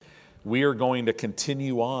We are going to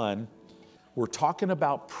continue on. We're talking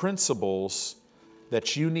about principles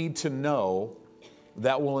that you need to know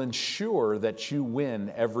that will ensure that you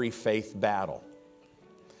win every faith battle.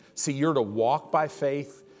 See, you're to walk by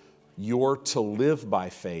faith. You're to live by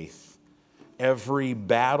faith. Every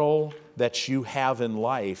battle that you have in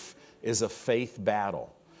life is a faith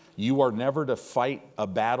battle. You are never to fight a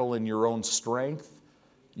battle in your own strength.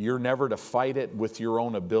 You're never to fight it with your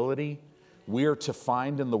own ability. We are to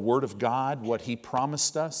find in the Word of God what He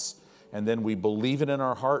promised us, and then we believe it in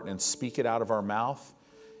our heart and speak it out of our mouth.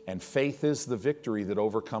 And faith is the victory that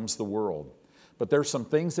overcomes the world. But there's some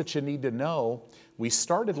things that you need to know. We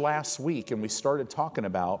started last week and we started talking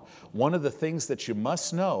about one of the things that you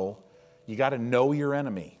must know. You got to know your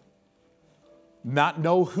enemy. Not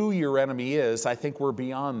know who your enemy is. I think we're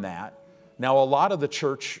beyond that. Now, a lot of the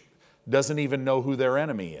church doesn't even know who their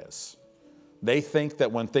enemy is. They think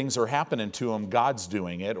that when things are happening to them, God's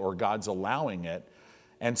doing it or God's allowing it.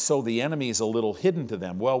 And so the enemy is a little hidden to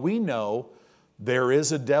them. Well, we know there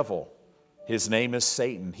is a devil. His name is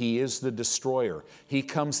Satan. He is the destroyer. He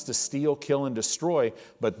comes to steal, kill, and destroy.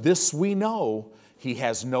 But this we know, he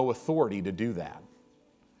has no authority to do that.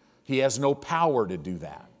 He has no power to do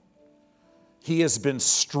that. He has been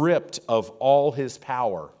stripped of all his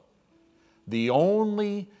power. The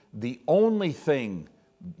only thing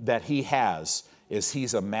that he has is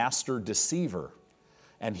he's a master deceiver.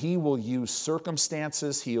 And he will use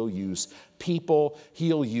circumstances, he'll use people,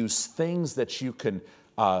 he'll use things that you can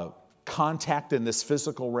contact in this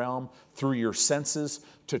physical realm through your senses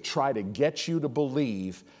to try to get you to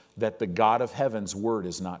believe that the God of heaven's word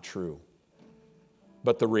is not true.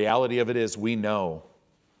 But the reality of it is we know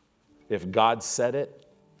if God said it,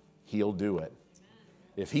 he'll do it.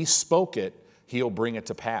 If he spoke it, he'll bring it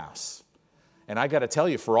to pass. And I got to tell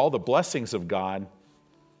you, for all the blessings of God,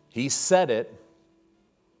 he said it,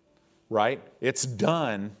 right? It's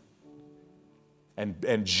done.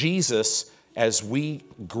 And Jesus, as we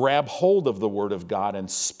grab hold of the Word of God and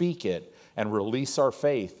speak it and release our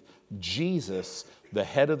faith, Jesus, the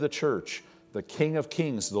head of the church, the King of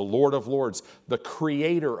Kings, the Lord of Lords, the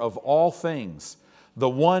Creator of all things, the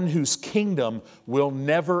one whose kingdom will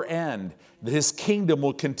never end, his kingdom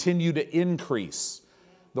will continue to increase.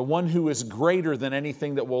 The one who is greater than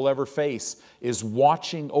anything that we'll ever face is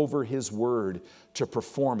watching over his word to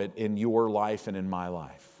perform it in your life and in my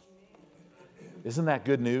life. Isn't that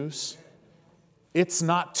good news? It's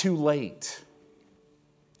not too late.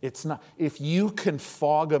 It's not. If you can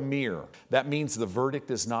fog a mirror, that means the verdict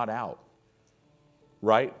is not out.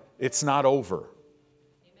 Right? It's not over.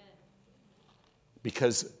 Amen.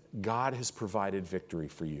 Because God has provided victory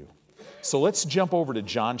for you. So let's jump over to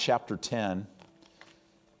John chapter 10.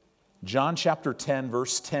 John chapter 10,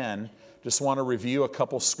 verse 10. Just want to review a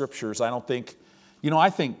couple scriptures. I think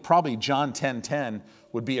probably John 10:10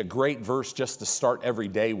 would be a great verse just to start every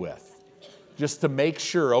day with. Just to make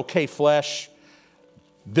sure, okay, flesh,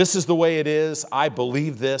 this is the way it is. I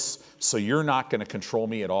believe this, so you're not going to control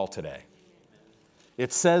me at all today.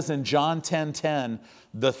 It says in John 10:10,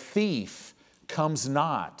 the thief comes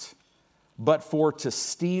not, but for to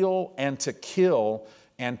steal and to kill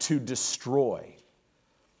and to destroy.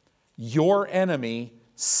 Your enemy,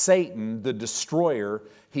 Satan, the destroyer,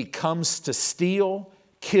 he comes to steal,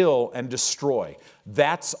 kill, and destroy.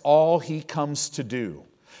 That's all he comes to do.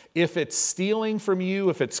 If it's stealing from you,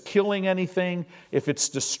 if it's killing anything, if it's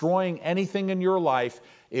destroying anything in your life,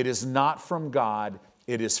 it is not from God,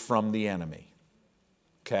 it is from the enemy.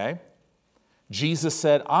 Okay? Jesus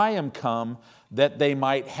said, I am come that they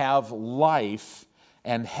might have life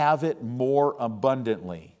and have it more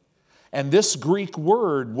abundantly. And this Greek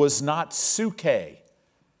word was not suke.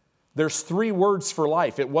 There's 3 words for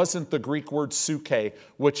life. It wasn't the Greek word suke,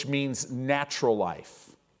 which means natural life.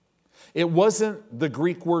 It wasn't the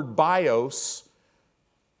Greek word bios,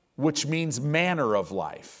 which means manner of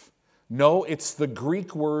life. No, it's the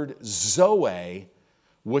Greek word zoe,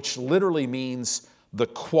 which literally means the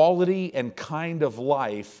quality and kind of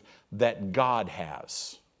life that God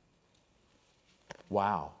has.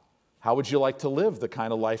 Wow. How would you like to live the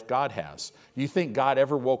kind of life God has? Do you think God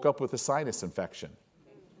ever woke up with a sinus infection?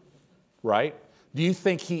 Right? Do you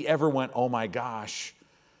think he ever went, oh my gosh,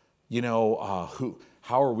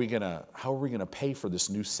 how are we gonna pay for this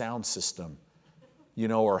new sound system?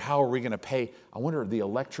 Or how are we gonna pay? I wonder the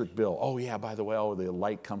electric bill. Oh yeah, by the way, the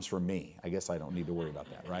light comes from me. I guess I don't need to worry about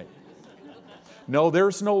that, right? No,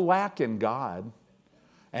 there's no lack in God.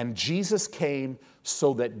 And Jesus came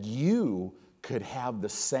so that you could have the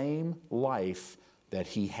same life that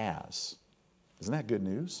he has. Isn't that good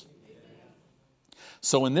news?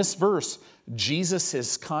 So in this verse, Jesus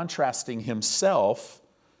is contrasting himself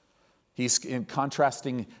He's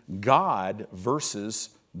contrasting God versus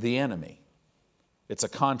the enemy. It's a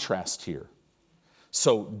contrast here.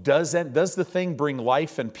 So does the thing bring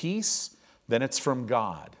life and peace? Then it's from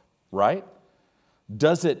God, right?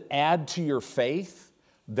 Does it add to your faith?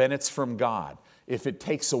 Then it's from God. If it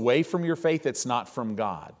takes away from your faith, it's not from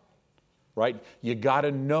God, right? You got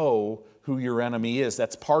to know who your enemy is.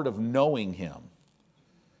 That's part of knowing him.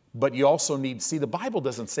 But you also need, see, the Bible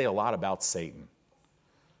doesn't say a lot about Satan.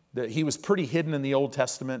 He was pretty hidden in the Old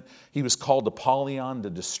Testament. He was called Apollyon, the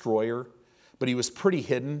destroyer, but he was pretty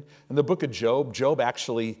hidden. In the book of Job, Job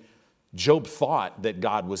thought that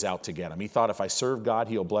God was out to get him. He thought, if I serve God,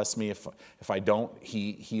 he'll bless me. If I don't,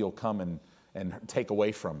 he'll come and take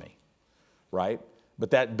away from me, right?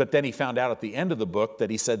 But then he found out at the end of the book that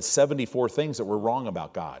he said 74 things that were wrong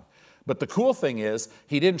about God. But the cool thing is,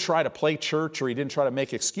 he didn't try to play church or he didn't try to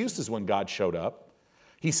make excuses when God showed up.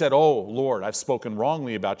 He said, oh, Lord, I've spoken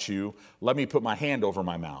wrongly about you. Let me put my hand over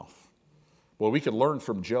my mouth. Well, we could learn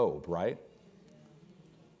from Job, right?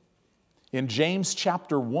 In James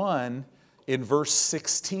chapter 1, in verse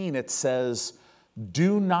 16, it says,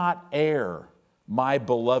 do not err, my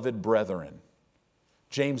beloved brethren.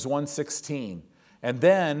 James 1:16. And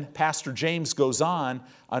then Pastor James goes on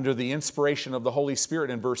under the inspiration of the Holy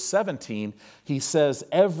Spirit in verse 17. He says,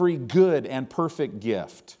 every good and perfect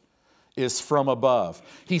gift is from above.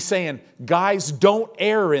 He's saying, guys, don't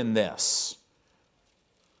err in this.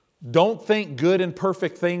 Don't think good and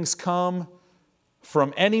perfect things come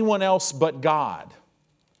from anyone else but God.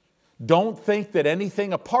 Don't think that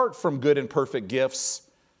anything apart from good and perfect gifts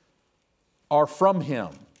are from Him.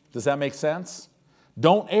 Does that make sense?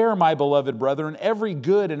 Don't err, my beloved brethren. Every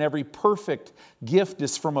good and every perfect gift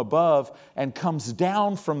is from above and comes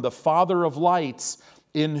down from the Father of lights,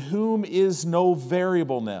 in whom is no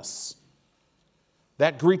variableness.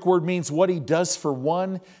 That Greek word means what He does for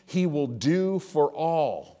one, He will do for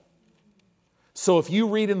all. So if you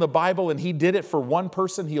read in the Bible and He did it for one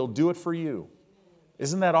person, He'll do it for you.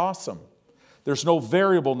 Isn't that awesome? There's no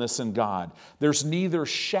variableness in God. There's neither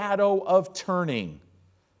shadow of turning.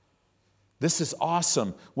 This is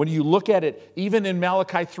awesome. When you look at it, even in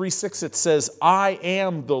Malachi 3:6, it says, I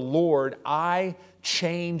am the Lord, I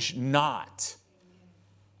change not.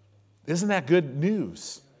 Isn't that good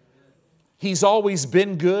news? He's always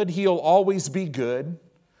been good. He'll always be good.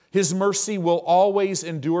 His mercy will always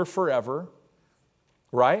endure forever.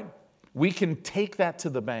 Right? We can take that to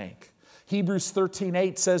the bank. Hebrews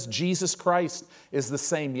 13:8 says Jesus Christ is the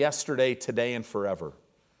same yesterday, today, and forever.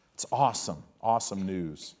 It's awesome. Awesome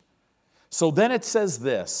news. So then it says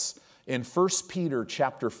this in 1 Peter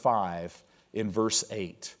chapter 5 in verse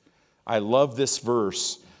 8. I love this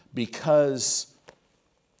verse because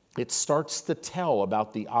it starts to tell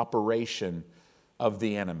about the operation of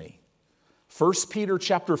the enemy. 1 Peter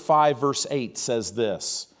chapter 5 verse 8 says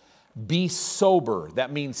this, be sober.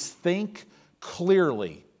 That means think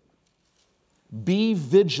clearly. Be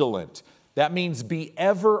vigilant. That means be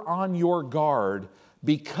ever on your guard,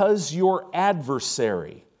 because your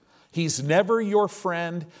adversary, he's never your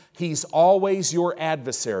friend, he's always your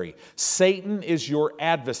adversary. Satan is your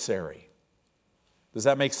adversary. Does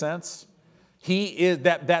that make sense? He is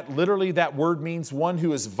literally that word means one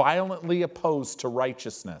who is violently opposed to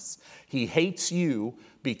righteousness. He hates you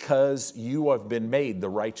because you have been made the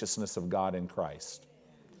righteousness of God in Christ.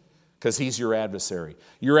 Because he's your adversary.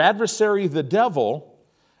 Your adversary, the devil,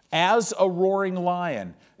 as a roaring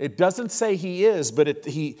lion. It doesn't say he is, but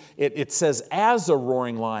it says as a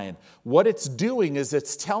roaring lion. What it's doing is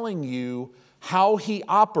it's telling you how he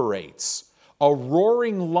operates. A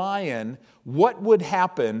roaring lion, what would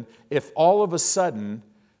happen if all of a sudden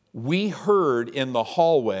we heard in the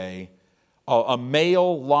hallway a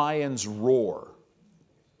male lion's roar?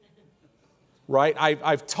 Right?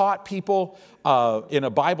 I've taught people in a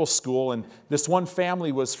Bible school, and this one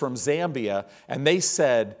family was from Zambia, and they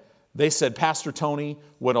said, Pastor Tony,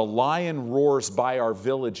 when a lion roars by our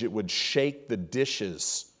village, it would shake the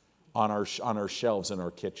dishes on our shelves in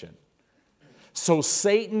our kitchen. So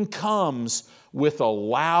Satan comes with a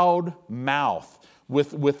loud mouth,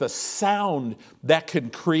 with a sound that can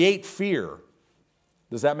create fear.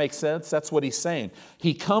 Does that make sense? That's what he's saying.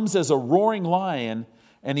 He comes as a roaring lion,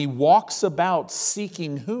 and he walks about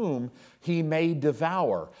seeking whom he may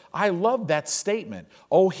devour. I love that statement.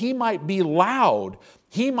 Oh, he might be loud.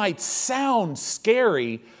 He might sound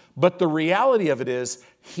scary, but the reality of it is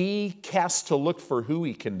he has to look for who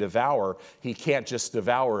he can devour. He can't just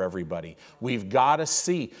devour everybody. We've got to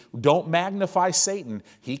see. Don't magnify Satan.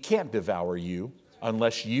 He can't devour you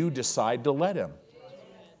unless you decide to let him.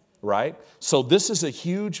 Right? So this is a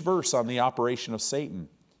huge verse on the operation of Satan.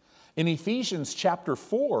 In Ephesians chapter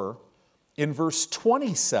 4, In verse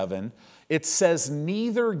 27, it says,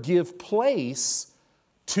 neither give place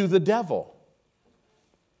to the devil.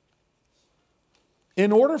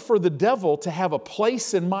 In order for the devil to have a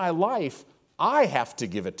place in my life, I have to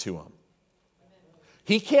give it to him.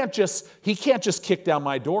 He can't just kick down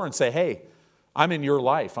my door and say, hey, I'm in your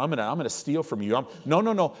life. I'm gonna steal from you.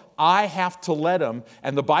 No. I have to let him,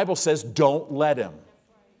 and the Bible says don't let him.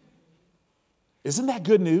 Isn't that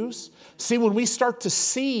good news? See, when we start to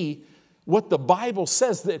see what the Bible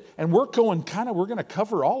says, and we're going to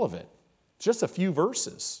cover all of it. Just a few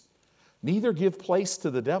verses. Neither give place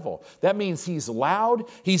to the devil. That means he's loud.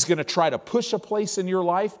 He's going to try to push a place in your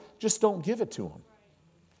life. Just don't give it to him.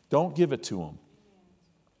 Don't give it to him.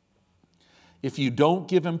 If you don't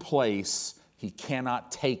give him place, he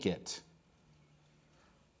cannot take it.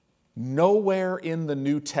 Nowhere in the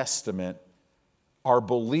New Testament are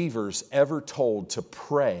believers ever told to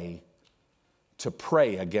pray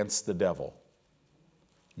against the devil.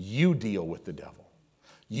 You deal with the devil.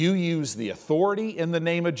 You use the authority in the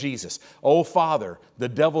name of Jesus. Oh, Father, the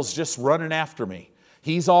devil's just running after me.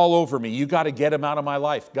 He's all over me. You got to get him out of my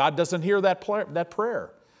life. God doesn't hear that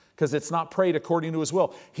prayer because it's not prayed according to his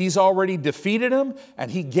will. He's already defeated him, and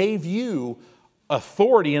he gave you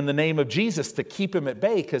authority in the name of Jesus to keep him at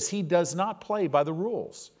bay because he does not play by the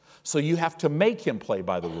rules. So you have to make him play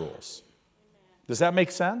by the rules. Does that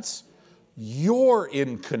make sense? You're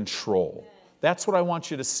in control. That's what I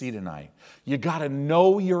want you to see tonight. You got to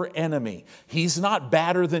know your enemy. He's not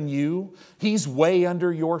badder than you. He's way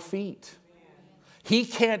under your feet. He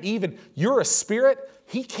can't even, you're a spirit,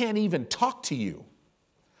 he can't even talk to you.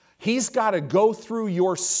 He's got to go through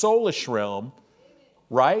your soulish realm,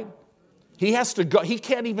 right? He has to go, he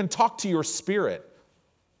can't even talk to your spirit.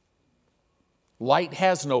 Light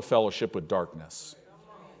has no fellowship with darkness.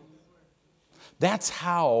 That's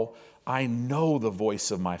how I know the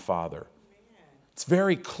voice of my Father. It's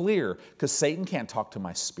very clear because Satan can't talk to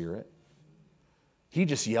my spirit. He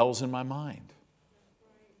just yells in my mind.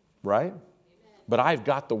 Right? But I've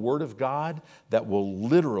got the Word of God that will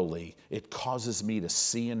literally, it causes me to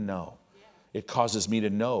see and know. It causes me to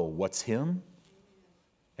know what's Him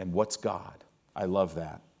and what's God. I love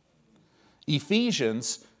that.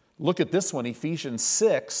 Ephesians, look at this one, Ephesians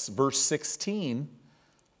 6, verse 16,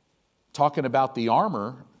 talking about the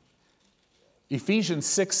armor. Ephesians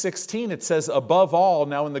 6:16, it says, above all.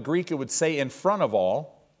 Now in the Greek it would say in front of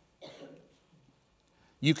all.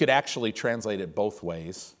 You could actually translate it both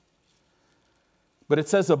ways. But it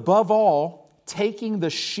says, above all, taking the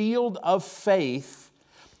shield of faith.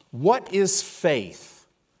 What is faith?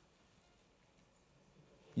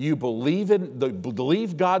 You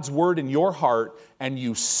believe God's word in your heart and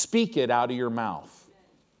you speak it out of your mouth.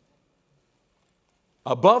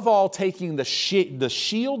 Above all, taking the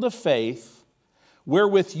shield of faith,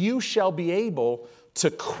 wherewith you shall be able to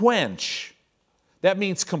quench. That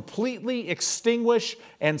means completely extinguish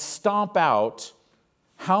and stomp out.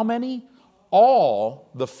 How many? All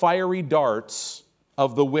the fiery darts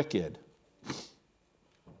of the wicked.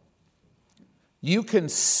 You can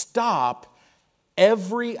stop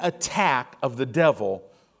every attack of the devil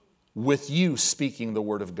with you speaking the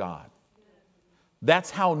word of God.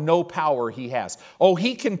 That's how no power he has. Oh,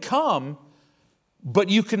 he can come, but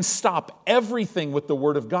you can stop everything with the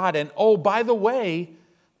Word of God. And oh, by the way,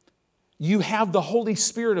 you have the Holy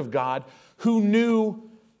Spirit of God who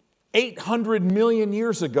knew 800 million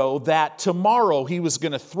years ago that tomorrow He was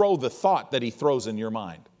going to throw the thought that He throws in your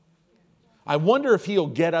mind. I wonder if He'll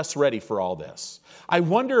get us ready for all this. I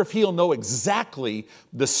wonder if He'll know exactly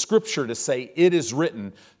the scripture to say it is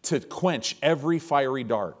written to quench every fiery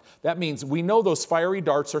dart. That means we know those fiery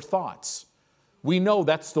darts are thoughts. We know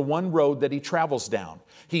that's the one road that he travels down.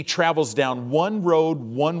 He travels down one road,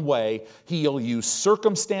 one way. He'll use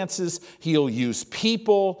circumstances. He'll use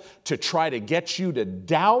people to try to get you to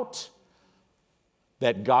doubt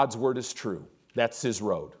that God's word is true. That's his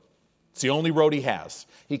road. It's the only road he has.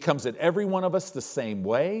 He comes at every one of us the same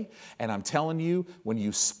way. And I'm telling you, when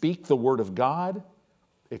you speak the word of God,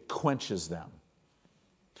 it quenches them.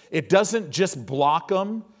 It doesn't just block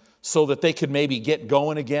them so that they could maybe get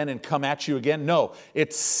going again and come at you again. No,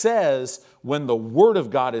 it says when the word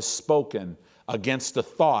of God is spoken against a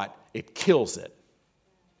thought, it kills it.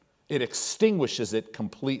 It extinguishes it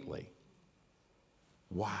completely.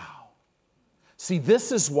 Wow. See,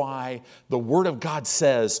 this is why the word of God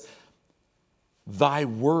says, thy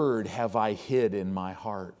word have I hid in my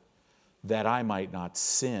heart, that I might not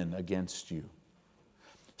sin against you.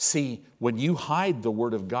 See, when you hide the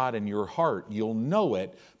Word of God in your heart, you'll know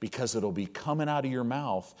it because it'll be coming out of your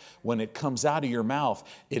mouth. When it comes out of your mouth,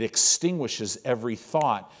 it extinguishes every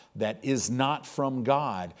thought that is not from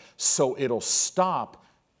God. So it'll stop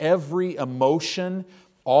every emotion,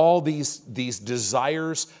 all these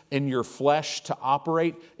desires in your flesh to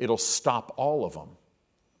operate. It'll stop all of them.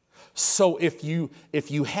 So if you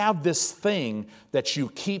have this thing that you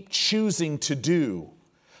keep choosing to do,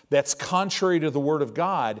 that's contrary to the Word of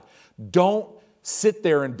God, don't sit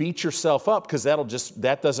there and beat yourself up, because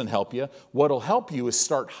that doesn't help you. What'll help you is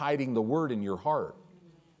start hiding the Word in your heart.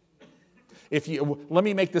 Let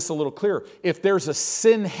me make this a little clearer. If there's a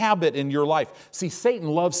sin habit in your life, see, Satan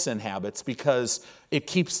loves sin habits because it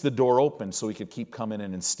keeps the door open so he could keep coming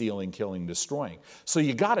in and stealing, killing, destroying. So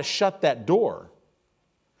you got to shut that door.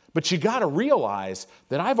 But you got to realize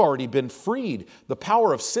that I've already been freed. The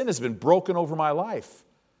power of sin has been broken over my life.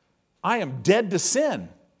 I am dead to sin.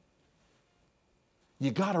 You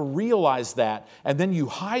got to realize that. And then you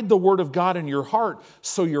hide the Word of God in your heart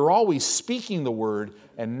so you're always speaking the Word.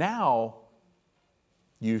 And now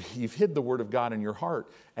you've hid the Word of God in your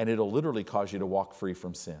heart, and it'll literally cause you to walk free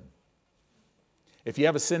from sin. If you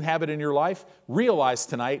have a sin habit in your life, realize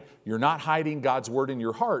tonight you're not hiding God's Word in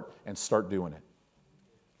your heart, and start doing it.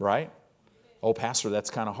 Right? Oh, Pastor, that's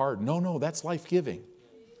kind of hard. No, that's life-giving.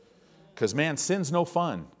 Because, man, sin's no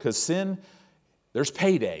fun. Because sin, there's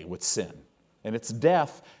payday with sin. And it's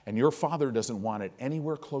death, and your Father doesn't want it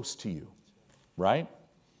anywhere close to you. Right?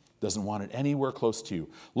 Doesn't want it anywhere close to you.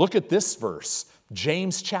 Look at this verse.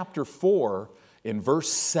 James chapter 4 in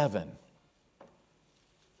verse 7.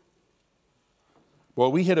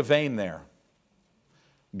 Well, we hit a vein there.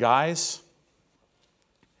 Guys,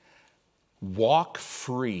 walk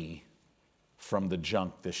free from the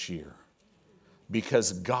junk this year,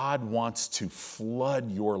 because God wants to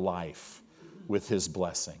flood your life with His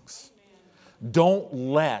blessings. Don't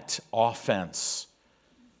let offense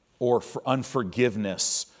or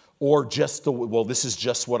unforgiveness or just this is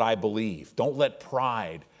just what I believe. Don't let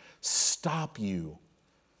pride stop you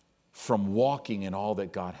from walking in all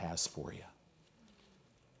that God has for you.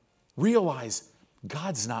 Realize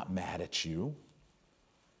God's not mad at you,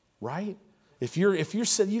 right? If you're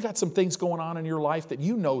saying you got some things going on in your life that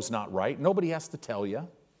you know is not right, nobody has to tell you,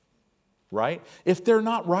 right? If they're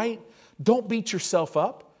not right, don't beat yourself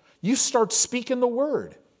up. You start speaking the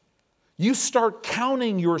Word. You start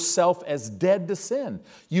counting yourself as dead to sin.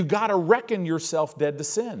 You got to reckon yourself dead to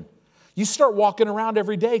sin. You start walking around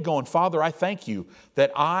every day going, Father, I thank you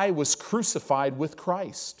that I was crucified with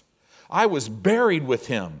Christ. I was buried with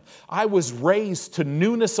Him. I was raised to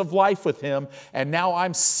newness of life with Him, and now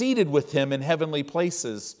I'm seated with Him in heavenly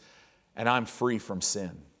places, and I'm free from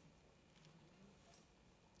sin.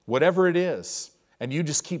 Whatever it is, and you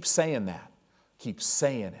just keep saying that. Keep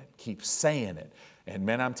saying it. Keep saying it. And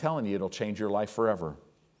man, I'm telling you, it'll change your life forever.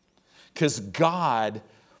 Because God,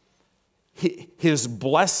 His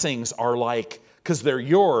blessings are because they're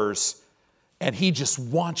yours, and He just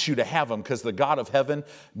wants you to have them, because the God of heaven,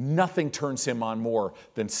 nothing turns Him on more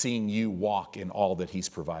than seeing you walk in all that He's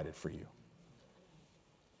provided for you.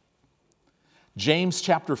 James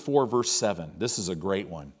chapter 4, verse 7. This is a great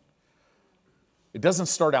one. It doesn't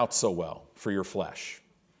start out so well for your flesh.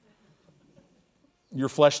 Your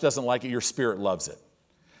flesh doesn't like it, your spirit loves it.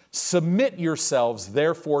 Submit yourselves,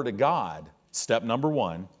 therefore, to God. Step number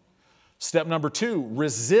 1. Step number 2,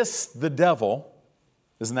 resist the devil.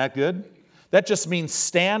 Isn't that good? That just means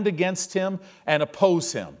stand against him and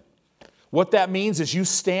oppose him. What that means is you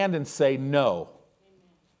stand and say no.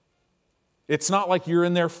 It's not like you're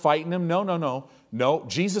in there fighting him. No,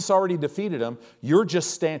 Jesus already defeated him. You're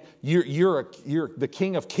just you're the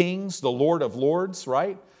King of Kings, the Lord of Lords,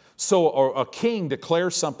 right? So a king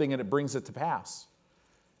declares something and it brings it to pass.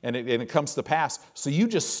 And it comes to pass. So you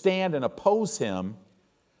just stand and oppose him.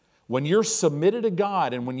 When you're submitted to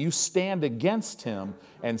God and when you stand against him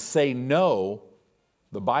and say no,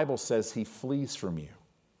 the Bible says he flees from you.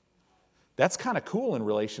 That's kind of cool in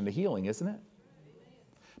relation to healing, isn't it?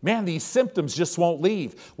 Man, these symptoms just won't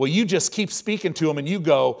leave. Well, you just keep speaking to him and you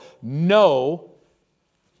go, no,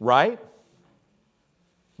 right?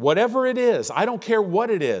 Whatever it is, I don't care what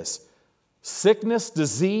it is. Sickness,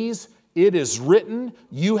 disease, it is written,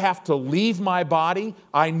 you have to leave my body.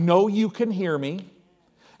 I know you can hear me.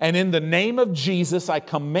 And in the name of Jesus, I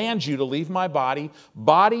command you to leave my body.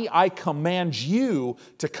 Body, I command you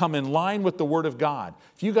to come in line with the Word of God.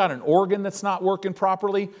 If you got an organ that's not working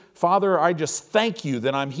properly, Father, I just thank you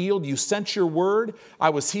that I'm healed. You sent your word. I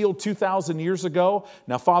was healed 2,000 years ago.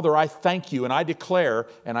 Now, Father, I thank you and I declare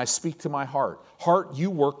and I speak to my heart. Heart, you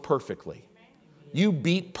work perfectly. You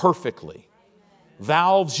beat perfectly.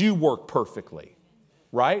 Valves, you work perfectly,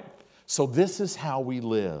 right? So this is how we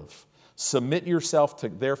live. Submit yourself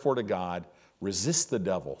therefore to God. Resist the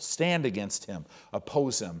devil. Stand against him.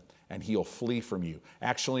 Oppose him, and he'll flee from you.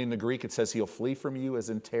 Actually, in the Greek, it says he'll flee from you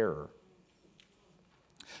as in terror.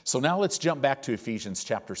 So now let's jump back to Ephesians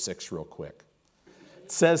chapter 6 real quick.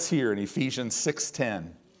 It says here in Ephesians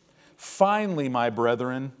 6:10, finally, my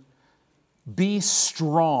brethren, be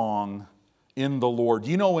strong in the Lord.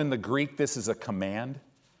 You know, in the Greek, this is a command.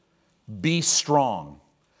 Be strong.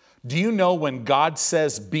 Do you know when God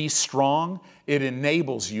says be strong, it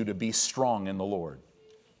enables you to be strong in the Lord?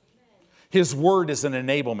 His word is an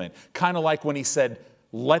enablement. Kind of like when he said,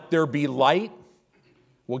 let there be light.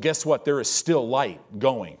 Well, guess what? There is still light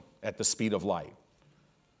going at the speed of light.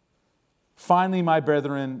 Finally, my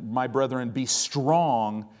brethren, be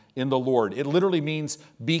strong in the Lord. It literally means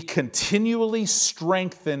be continually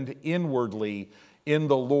strengthened inwardly in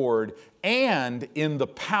the Lord and in the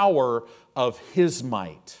power of his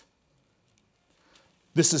might.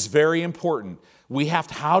 This is very important.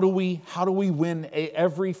 How do we win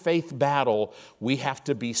every faith battle? We have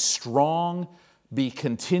to be strong, be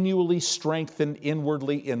continually strengthened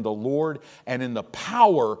inwardly in the Lord and in the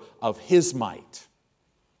power of his might.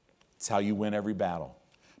 It's how you win every battle.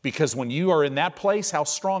 Because when you are in that place, how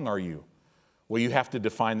strong are you? Well, you have to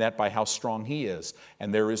define that by how strong he is.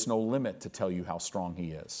 And there is no limit to tell you how strong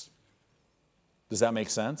he is. Does that make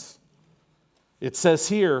sense? It says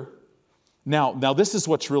here, now this is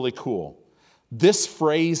what's really cool. This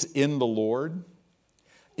phrase, in the Lord,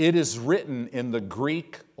 it is written in the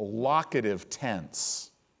Greek locative tense,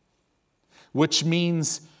 which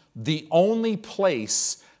means the only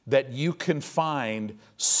place that you can find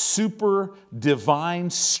super divine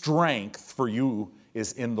strength for you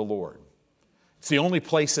is in the Lord. It's the only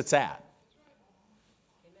place it's at.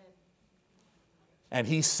 And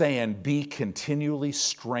he's saying, be continually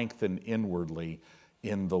strengthened inwardly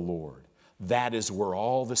in the Lord. That is where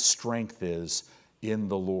all the strength is, in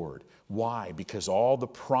the Lord. Why? Because all the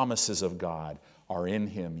promises of God are in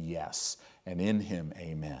him, yes, and in him,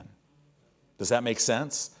 amen. Does that make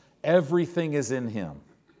sense? Everything is in him.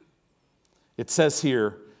 It says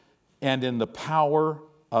here, and in the power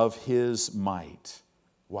of his might.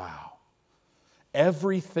 Wow.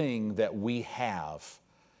 Everything that we have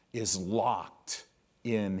is locked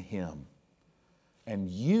in him. And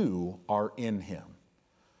you are in him.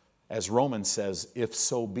 As Romans says, if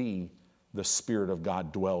so be the Spirit of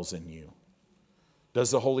God dwells in you.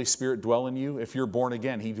 Does the Holy Spirit dwell in you? If you're born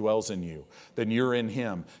again, he dwells in you. Then you're in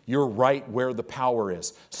him. You're right where the power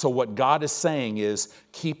is. So what God is saying is,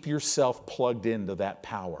 keep yourself plugged into that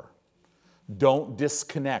power. Don't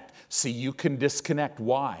disconnect. See, you can disconnect.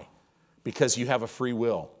 Why? Because you have a free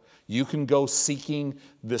will. You can go seeking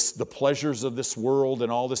the pleasures of this world and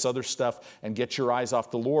all this other stuff and get your eyes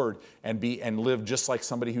off the Lord and live just like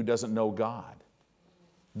somebody who doesn't know God.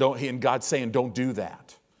 And God's saying, don't do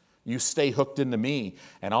that. You stay hooked into me,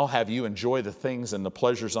 and I'll have you enjoy the things and the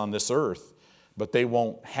pleasures on this earth, but they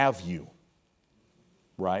won't have you,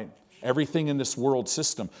 right? Everything in this world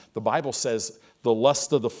system, the Bible says the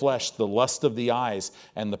lust of the flesh, the lust of the eyes,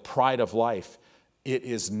 and the pride of life, it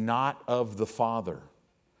is not of the Father.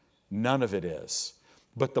 None of it is.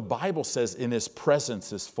 But the Bible says in his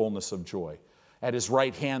presence is fullness of joy. At his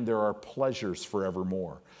right hand there are pleasures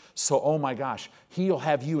forevermore. So, oh my gosh, he'll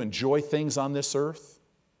have you enjoy things on this earth.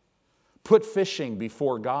 Put fishing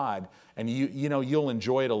before God, and you'll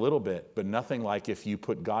enjoy it a little bit, but nothing like if you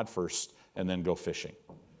put God first and then go fishing.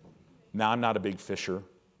 Now, I'm not a big fisher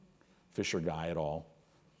guy at all.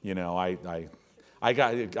 You know,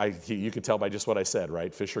 you could tell by just what I said,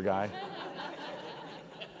 right? Fisher guy.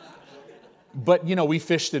 But, we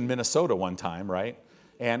fished in Minnesota one time, right?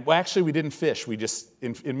 And, well, actually, we didn't fish. We just,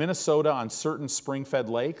 in Minnesota, on certain spring-fed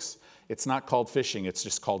lakes, it's not called fishing, it's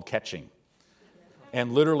just called catching.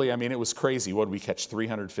 And literally, it was crazy. What did we catch?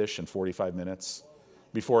 300 fish in 45 minutes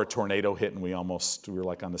before a tornado hit, and we were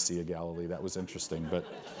like on the Sea of Galilee. That was interesting, but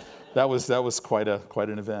that was quite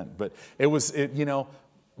an event. But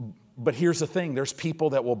but here's the thing. There's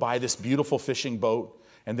people that will buy this beautiful fishing boat,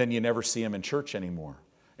 and then you never see them in church anymore,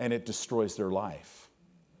 and it destroys their life.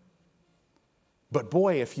 But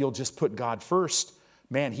boy, if you'll just put God first,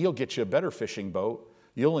 man, he'll get you a better fishing boat.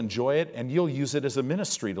 You'll enjoy it, and you'll use it as a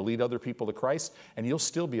ministry to lead other people to Christ, and you'll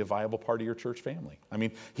still be a viable part of your church family.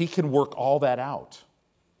 He can work all that out.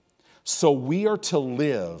 So we are to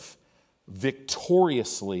live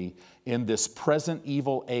victoriously in this present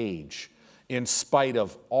evil age, in spite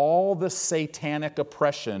of all the satanic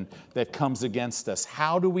oppression that comes against us.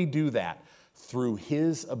 How do we do that? Through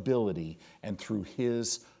his ability and through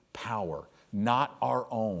his power, not our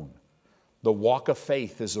own. The walk of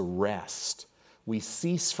faith is a rest. We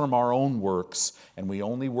cease from our own works and we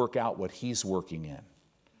only work out what He's working in.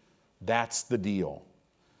 That's the deal.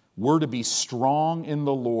 We're to be strong in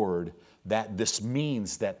the Lord. That this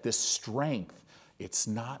means that this strength, it's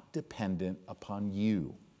not dependent upon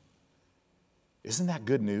you. Isn't that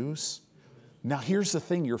good news? Now here's the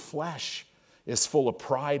thing, your flesh is full of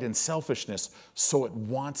pride and selfishness, so it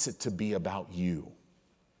wants it to be about you.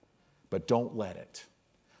 But don't let it,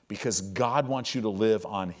 because God wants you to live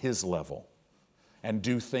on His level and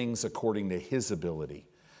do things according to His ability.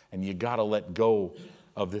 And you got to let go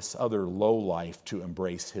of this other low life to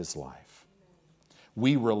embrace His life.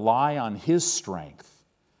 We rely on His strength.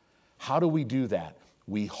 How do we do that?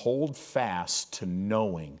 We hold fast to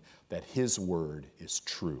knowing that His word is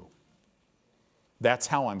true. That's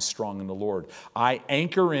how I'm strong in the Lord. I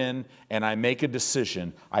anchor in and I make a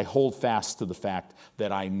decision. I hold fast to the fact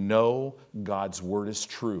that I know God's word is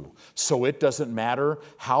true. So it doesn't matter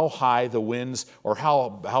how high the winds or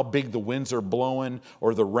how big the winds are blowing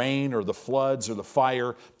or the rain or the floods or the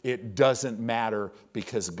fire. It doesn't matter,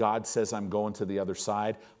 because God says I'm going to the other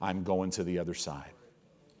side. I'm going to the other side.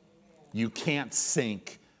 You can't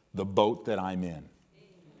sink the boat that I'm in.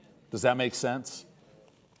 Does that make sense?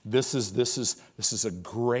 This is a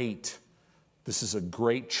great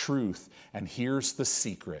truth. And here's the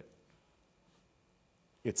secret.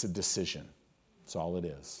 It's a decision. That's all it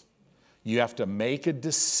is. You have to make a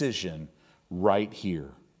decision right here.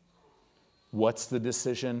 What's the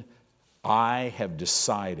decision? I have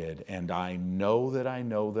decided, and I know that I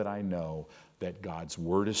know that I know that God's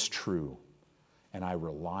word is true, and I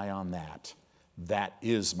rely on that. That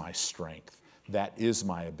is my strength. That is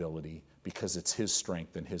my ability, because it's His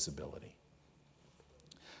strength and His ability.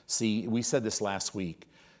 See, we said this last week.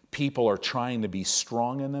 People are trying to be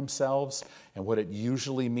strong in themselves, and what it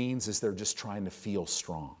usually means is they're just trying to feel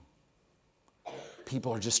strong.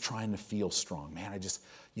 People are just trying to feel strong. Man,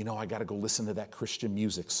 I got to go listen to that Christian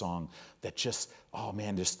music song that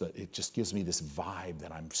it just gives me this vibe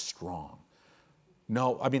that I'm strong.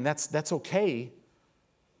 No, I mean, that's okay,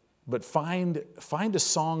 but find a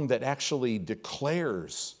song that actually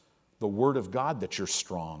declares the word of God that you're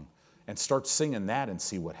strong, and start singing that and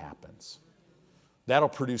see what happens. That'll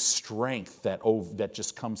produce strength that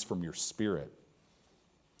just comes from your spirit.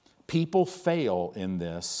 People fail in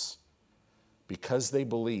this because they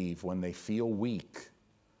believe when they feel weak,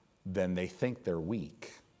 then they think they're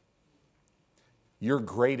weak. Your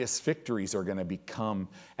greatest victories are going to become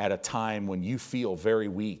at a time when you feel very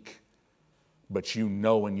weak, but you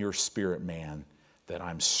know in your spirit, man, that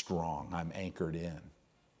I'm strong, I'm anchored in.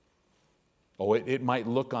 Oh, it might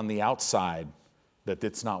look on the outside that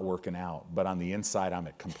it's not working out, but on the inside, I'm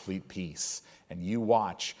at complete peace. And you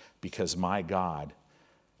watch, because my God,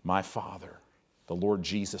 my Father, the Lord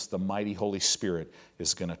Jesus, the mighty Holy Spirit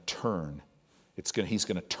is going to turn. He's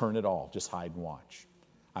going to turn it all. Just hide and watch.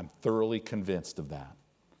 I'm thoroughly convinced of that.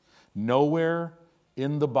 Nowhere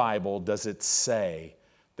in the Bible does it say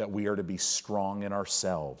that we are to be strong in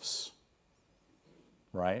ourselves.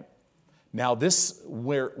 Right? Now, this,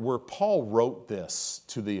 where Paul wrote this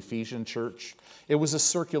to the Ephesian church, it was a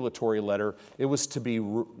circulatory letter. It was to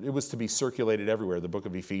be circulated everywhere, the book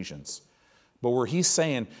of Ephesians. But where he's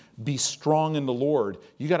saying, be strong in the Lord,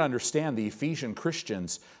 you got to understand the Ephesian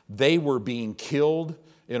Christians, they were being killed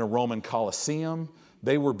in a Roman Colosseum.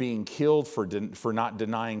 They were being killed for not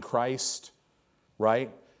denying Christ, right?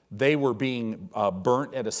 They were being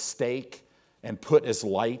burnt at a stake and put as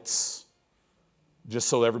lights, just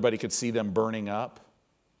so everybody could see them burning up,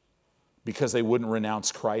 because they wouldn't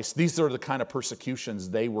renounce Christ. These are the kind of persecutions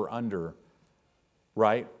they were under,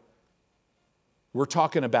 right? We're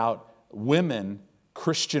talking about women,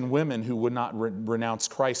 Christian women who would not renounce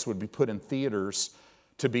Christ would be put in theaters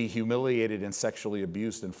to be humiliated and sexually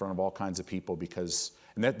abused in front of all kinds of people,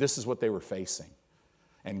 this is what they were facing.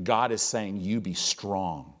 And God is saying, you be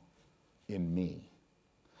strong in me.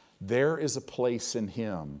 There is a place in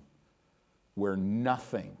Him where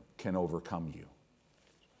nothing can overcome you,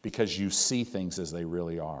 because you see things as they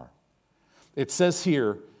really are. It says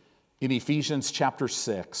here in Ephesians chapter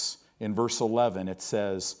 6, in verse 11, it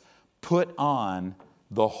says, put on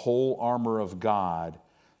the whole armor of God,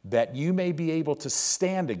 that you may be able to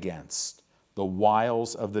stand against the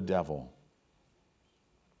wiles of the devil.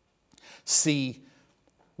 See,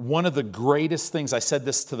 one of the greatest things, I said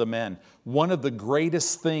this to the men, one of the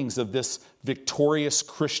greatest things of this victorious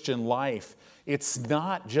Christian life, it's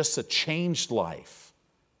not just a changed life.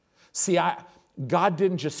 See, God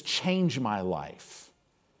didn't just change my life.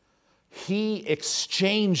 He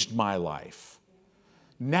exchanged my life.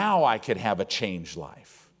 Now I could have a changed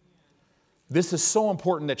life. This is so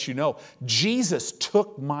important that you know. Jesus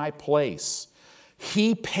took my place.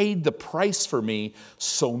 He paid the price for me,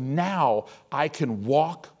 so now I can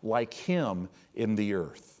walk like him in the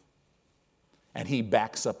earth. And he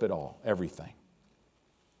backs up it all, everything.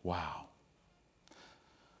 Wow.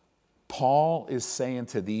 Paul is saying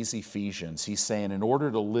to these Ephesians, he's saying, in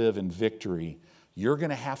order to live in victory, you're going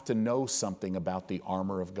to have to know something about the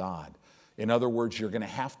armor of God. In other words, you're going to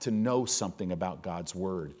have to know something about God's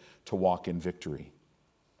word to walk in victory.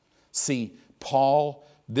 See, Paul,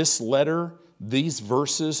 this letter, these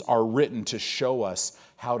verses are written to show us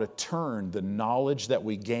how to turn the knowledge that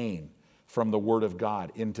we gain from the Word of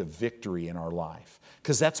God into victory in our life.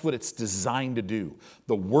 Because that's what it's designed to do.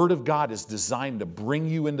 The Word of God is designed to bring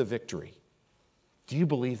you into victory. Do you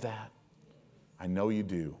believe that? I know you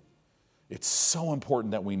do. It's so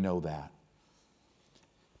important that we know that.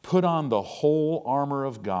 Put on the whole armor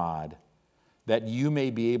of God that you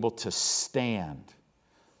may be able to stand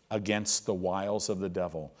against the wiles of the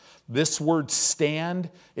devil. This word stand,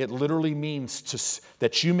 it literally means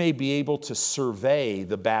that you may be able to survey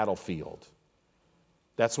the battlefield.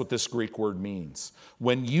 That's what this Greek word means.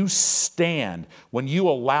 When you stand, when you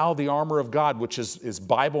allow the armor of God, which is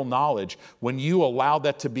Bible knowledge, when you allow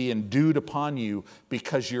that to be endued upon you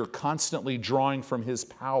because you're constantly drawing from His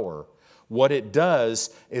power, what it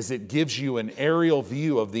does is it gives you an aerial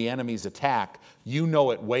view of the enemy's attack. You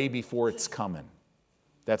know it way before it's coming.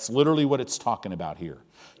 That's literally what it's talking about here.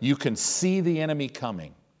 You can see the enemy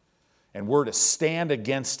coming, and we're to stand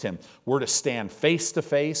against him. We're to stand face to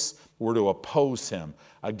face. We're to oppose him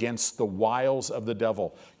against the wiles of the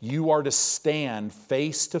devil. You are to stand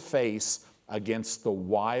face to face against the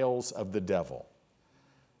wiles of the devil.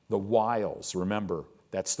 The wiles, remember,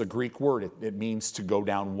 that's the Greek word. It means to go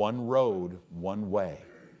down one road, one way.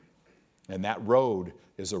 And that road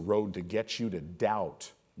is a road to get you to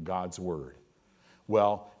doubt God's word.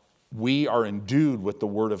 Well, we are endued with the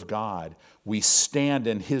Word of God. We stand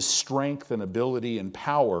in His strength and ability and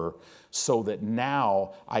power so that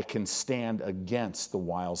now I can stand against the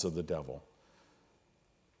wiles of the devil.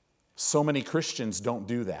 So many Christians don't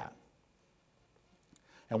do that.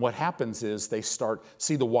 And what happens is they start,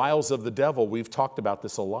 see the wiles of the devil, we've talked about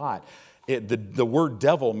this a lot. The word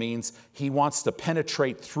devil means he wants to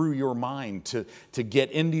penetrate through your mind, to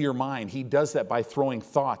get into your mind. He does that by throwing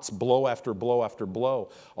thoughts, blow after blow after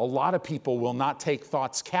blow. A lot of people will not take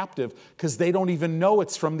thoughts captive because they don't even know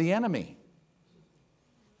it's from the enemy.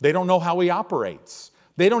 They don't know how he operates.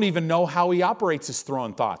 They don't even know how he operates as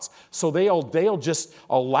throwing thoughts. So they'll just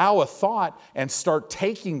allow a thought and start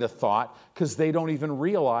taking the thought because they don't even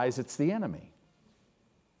realize it's the enemy.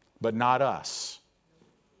 But not us,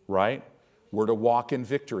 right? We're to walk in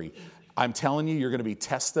victory. I'm telling you, you're going to be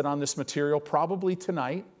tested on this material probably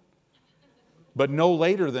tonight, but no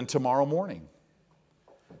later than tomorrow morning.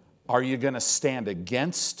 Are you going to stand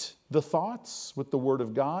against the thoughts with the Word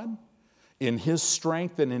of God in His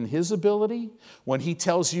strength and in His ability? When He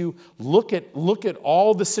tells you, look at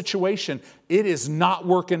all the situation, it is not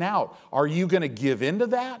working out. Are you going to give into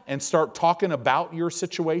that and start talking about your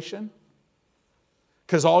situation?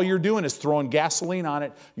 Because all you're doing is throwing gasoline on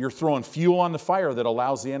it. You're throwing fuel on the fire that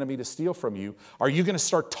allows the enemy to steal from you. Are you going to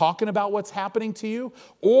start talking about what's happening to you?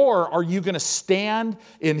 Or are you going to stand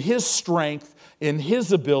in His strength, in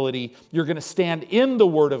His ability? You're going to stand in the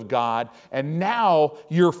Word of God, and now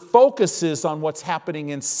your focus is on what's happening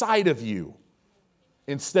inside of you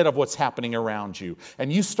instead of what's happening around you.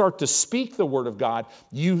 And you start to speak the Word of God.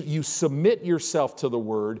 You submit yourself to the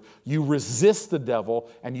Word. You resist the devil,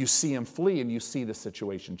 and you see him flee, and you see the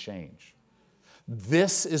situation change.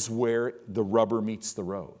 This is where the rubber meets the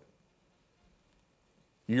road.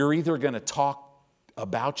 You're either going to talk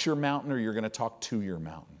about your mountain or you're going to talk to your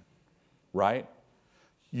mountain, right?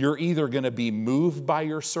 You're either going to be moved by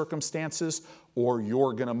your circumstances or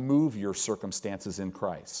you're going to move your circumstances in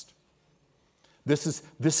Christ. This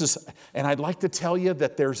is, and I'd like to tell you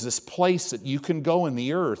that there's this place that you can go in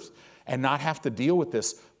the earth and not have to deal with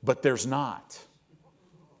this, but there's not.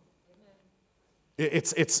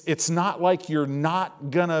 It's not like you're not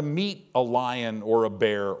gonna meet a lion or a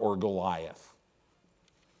bear or Goliath.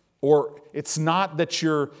 Or it's not that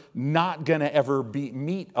you're not gonna ever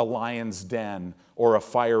meet a lion's den or a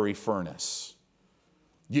fiery furnace.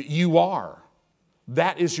 You are.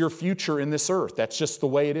 That is your future in this earth. That's just the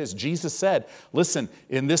way it is. Jesus said, listen,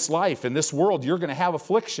 in this life, in this world, you're going to have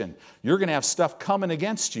affliction. You're going to have stuff coming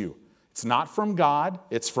against you. It's not from God.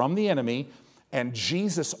 It's from the enemy. And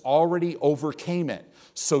Jesus already overcame it.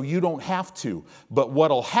 So you don't have to. But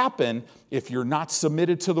what'll happen if you're not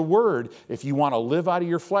submitted to the Word, if you want to live out of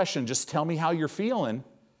your flesh and just tell me how you're feeling,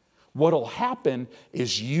 What'll happen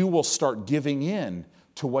is you will start giving in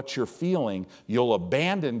to what you're feeling. You'll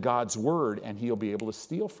abandon God's word, and He'll be able to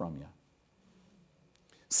steal from you.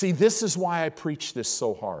 See, this is why I preach this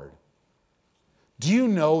so hard. Do you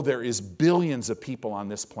know there is billions of people on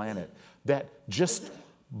this planet that just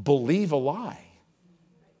believe a lie?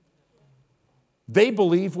 They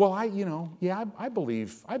believe, well, I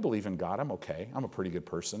believe in God. I'm okay. I'm a pretty good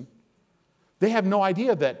person. They have no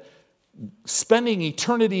idea that spending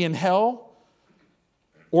eternity in hell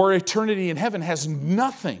or eternity in heaven has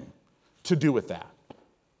nothing to do with that.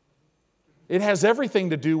 It has everything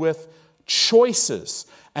to do with choices.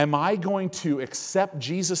 Am I going to accept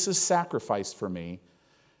Jesus' sacrifice for me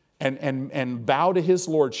and bow to His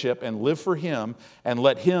lordship and live for Him and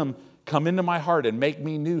let Him come into my heart and make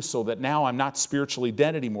me new so that now I'm not spiritually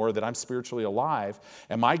dead anymore, that I'm spiritually alive?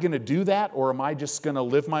 Am I going to do that, or am I just going to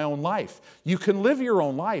live my own life? You can live your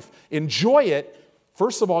own life. Enjoy it.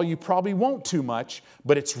 First of all, you probably won't too much,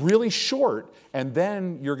 but it's really short, and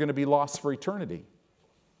then you're going to be lost for eternity.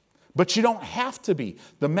 But you don't have to be.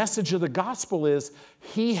 The message of the gospel is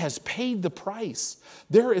He has paid the price.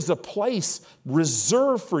 There is a place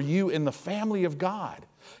reserved for you in the family of God.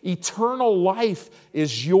 Eternal life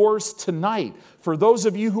is yours tonight. For those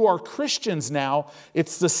of you who are Christians now,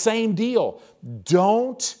 it's the same deal.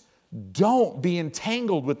 Don't be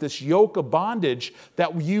entangled with this yoke of bondage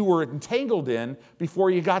that you were entangled in before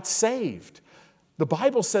you got saved. The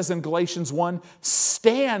Bible says in Galatians 1,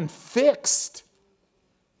 stand fixed,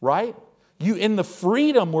 right? You in the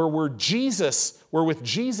freedom where with Jesus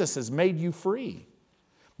has made you free.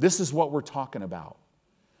 This is what we're talking about.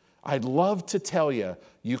 I'd love to tell you,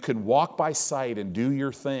 you can walk by sight and do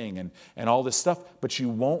your thing and all this stuff, but you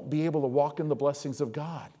won't be able to walk in the blessings of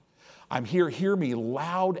God. I'm here, hear me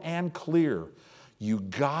loud and clear. You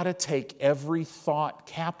got to take every thought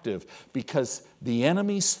captive, because the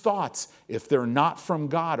enemy's thoughts, if they're not from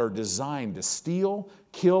God, are designed to steal,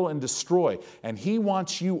 kill, and destroy. And he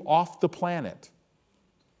wants you off the planet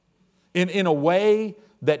in a way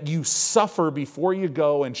that you suffer before you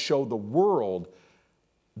go and show the world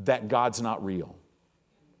that God's not real.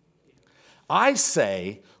 I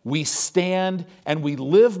say we stand and we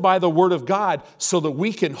live by the Word of God so that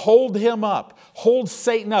we can hold him up, hold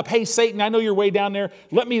Satan up. Hey, Satan, I know you're way down there.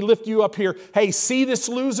 Let me lift you up here. Hey, see this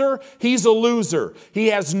loser? He's a loser. He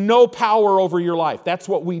has no power over your life. That's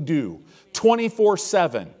what we do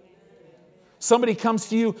 24/7. Somebody comes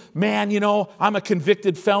to you, man, I'm a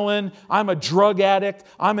convicted felon, I'm a drug addict,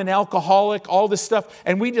 I'm an alcoholic, all this stuff.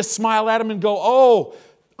 And we just smile at them and go, oh,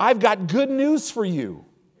 I've got good news for you.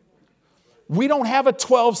 We don't have a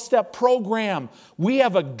 12-step program. We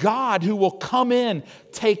have a God who will come in,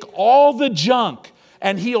 take all the junk,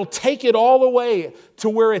 and He'll take it all away to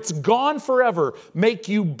where it's gone forever, make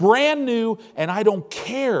you brand new, and I don't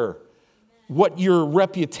care what your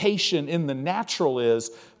reputation in the natural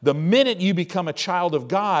is. The minute you become a child of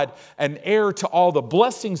God, an heir to all the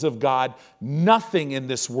blessings of God, nothing in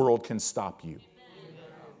this world can stop you.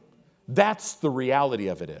 That's the reality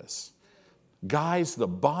of it is. Guys, the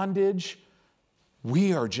bondage,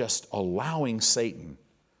 we are just allowing Satan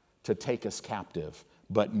to take us captive,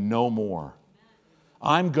 but no more.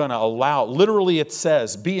 I'm going to allow, literally it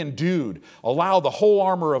says, be endued, allow the whole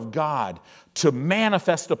armor of God to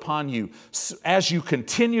manifest upon you as you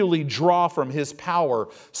continually draw from His power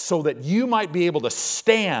so that you might be able to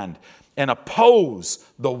stand and oppose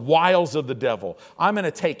the wiles of the devil. I'm going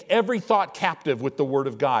to take every thought captive with the Word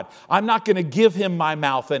of God. I'm not going to give him my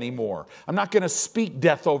mouth anymore. I'm not going to speak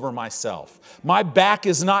death over myself. My back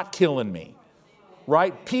is not killing me,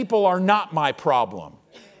 right? People are not my problem.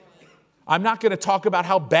 I'm not going to talk about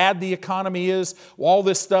how bad the economy is, all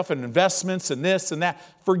this stuff and investments and this and that.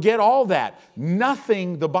 Forget all that.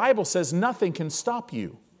 Nothing, the Bible says nothing can stop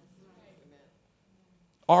you.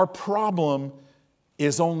 Our problem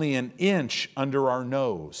is only an inch under our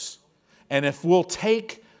nose. And if we'll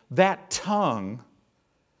take that tongue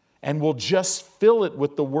and we'll just fill it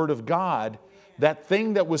with the Word of God, that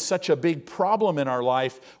thing that was such a big problem in our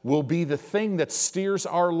life will be the thing that steers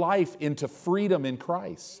our life into freedom in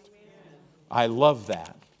Christ. I love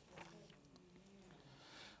that.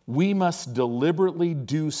 We must deliberately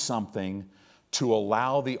do something to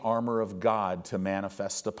allow the armor of God to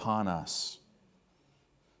manifest upon us.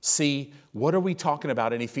 See, what are we talking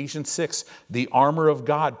about in Ephesians 6? The armor of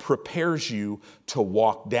God prepares you to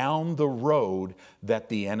walk down the road that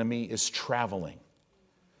the enemy is traveling.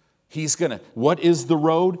 What is the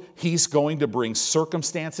road? He's going to bring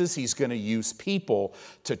circumstances. He's going to use people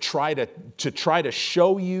to try to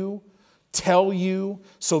show you, tell you,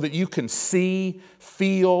 so that you can see,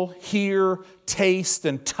 feel, hear, taste,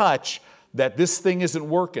 and touch that this thing isn't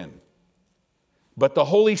working. But the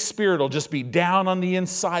Holy Spirit will just be down on the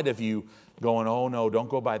inside of you going, oh no, don't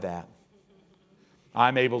go by that.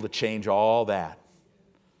 I'm able to change all that.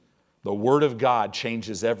 The Word of God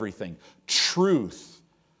changes everything. Truth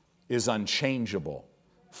is unchangeable.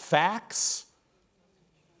 Facts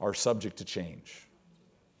are subject to change.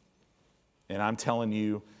 And I'm telling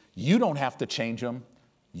you, you don't have to change them.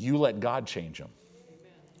 You let God change them.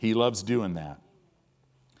 He loves doing that.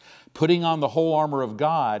 Putting on the whole armor of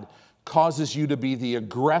God causes you to be the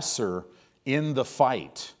aggressor in the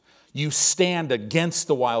fight. You stand against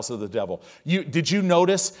the wiles of the devil. Did you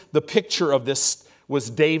notice the picture of this was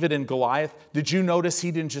David and Goliath? Did you notice he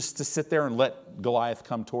didn't just sit there and let Goliath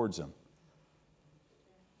come towards him?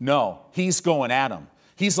 No, he's going at him.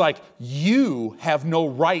 He's like, you have no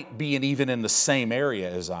right being even in the same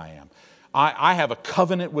area as I am. I have a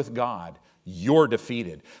covenant with God. You're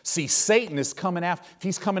defeated. See, Satan is coming after, if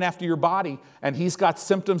he's coming after your body and he's got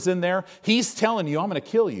symptoms in there, he's telling you, I'm going to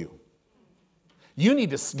kill you. You need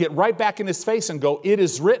to get right back in his face and go, it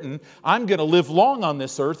is written, I'm going to live long on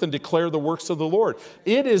this earth and declare the works of the Lord.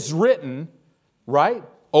 It is written, right?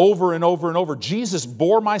 Over and over and over. Jesus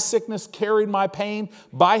bore my sickness, carried my pain.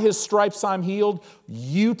 By his stripes I'm healed.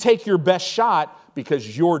 You take your best shot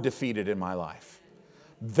because you're defeated in my life.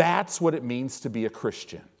 That's what it means to be a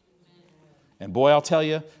Christian. And boy, I'll tell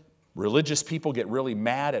you, religious people get really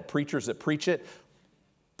mad at preachers that preach it.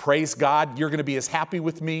 Praise God, you're going to be as happy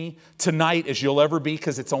with me tonight as you'll ever be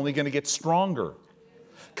because it's only going to get stronger.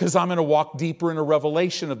 Because I'm going to walk deeper in a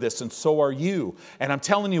revelation of this, and so are you. And I'm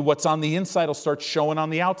telling you, what's on the inside will start showing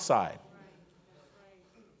on the outside.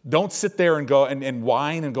 Don't sit there and go and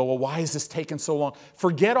whine and go, well, why is this taking so long?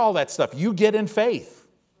 Forget all that stuff. You get in faith.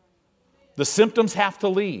 The symptoms have to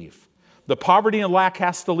leave. The poverty and lack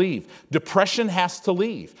has to leave. Depression has to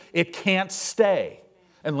leave. It can't stay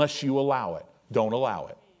unless you allow it. Don't allow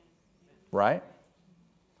it. Right?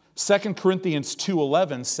 2 Corinthians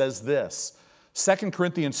 2:11 says this. 2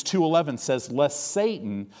 Corinthians 2:11 says, lest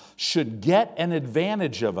Satan should get an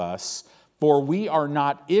advantage of us, for we are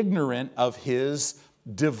not ignorant of his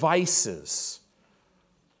devices.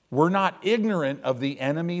 We're not ignorant of the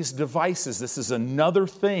enemy's devices. This is another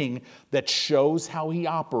thing that shows how he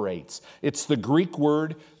operates. It's the Greek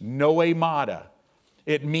word noemata.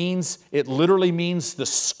 It literally means the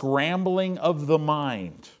scrambling of the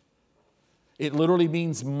mind. It literally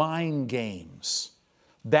means mind games.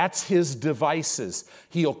 That's his devices.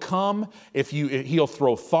 He'll come, he'll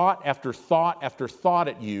throw thought after thought after thought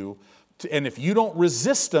at you. And if you don't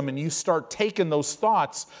resist them and you start taking those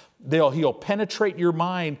thoughts, he'll penetrate your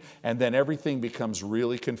mind, and then everything becomes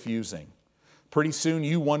really confusing. Pretty soon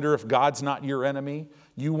you wonder if God's not your enemy.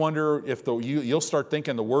 You wonder if you'll start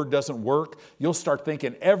thinking the word doesn't work. You'll start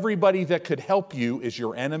thinking everybody that could help you is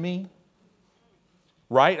your enemy.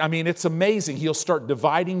 Right? I mean, it's amazing. He'll start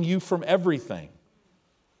dividing you from everything.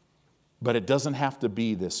 But it doesn't have to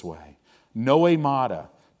be this way. Noemata.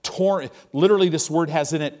 Literally, this word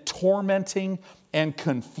has in it tormenting and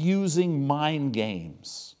confusing mind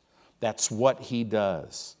games. That's what he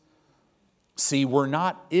does. See, we're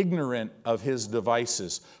not ignorant of his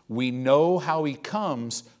devices. We know how he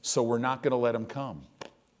comes, so we're not going to let him come.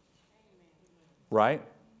 Right?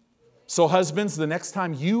 So husbands, the next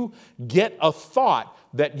time you get a thought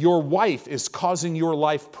that your wife is causing your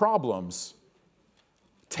life problems,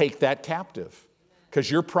 take that captive. Because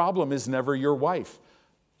your problem is never your wife.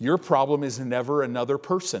 Your problem is never another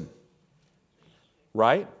person.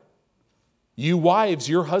 Right? You wives,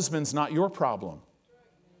 your husband's not your problem.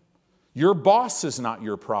 Your boss is not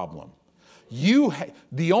your problem.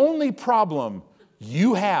 The only problem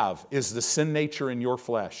you have is the sin nature in your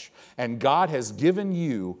flesh. And God has given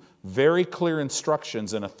you very clear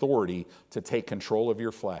instructions and authority to take control of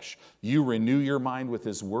your flesh. You renew your mind with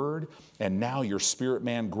his word, and now your spirit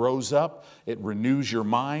man grows up. It renews your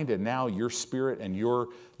mind, and now your spirit and your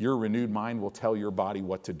renewed mind will tell your body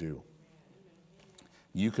what to do.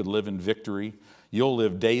 You could live in victory. You'll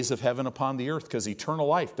live days of heaven upon the earth, because eternal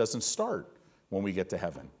life doesn't start when we get to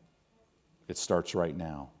heaven. It starts right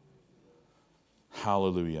now.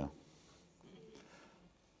 Hallelujah.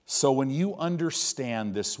 So when you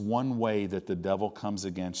understand this one way that the devil comes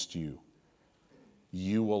against you,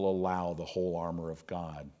 you will allow the whole armor of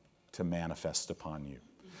God to manifest upon you.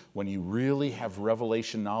 When you really have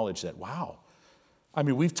revelation knowledge that, wow, I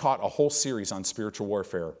mean, we've taught a whole series on spiritual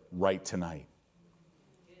warfare right tonight.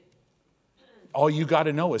 All you got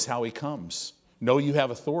to know is how he comes. Know you have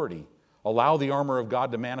authority. Allow the armor of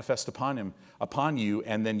God to manifest upon you,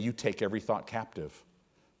 and then you take every thought captive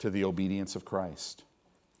to the obedience of Christ.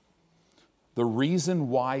 The reason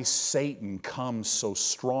why Satan comes so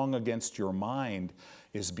strong against your mind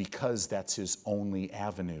is because that's his only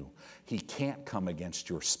avenue. He can't come against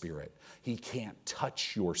your spirit. He can't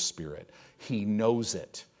touch your spirit. He knows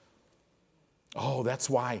it. Oh, that's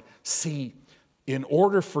why, see, in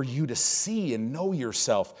order for you to see and know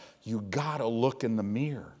yourself, you gotta look in the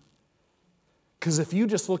mirror. Because if you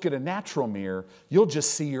just look at a natural mirror, you'll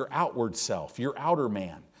just see your outward self, your outer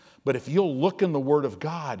man. But if you'll look in the Word of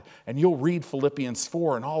God and you'll read Philippians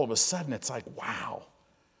 4, and all of a sudden it's like, wow,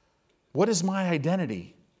 what is my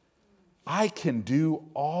identity? I can do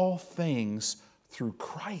all things through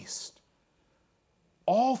Christ.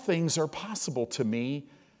 All things are possible to me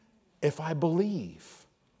if I believe.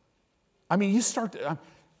 I mean, you start to,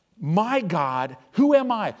 my God, who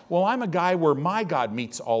am I? Well, I'm a guy where my God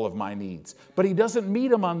meets all of my needs. But he doesn't meet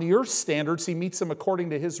them on the earth standards. He meets them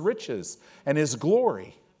according to his riches and his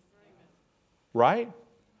glory. Right?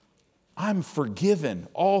 I'm forgiven.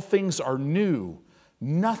 All things are new.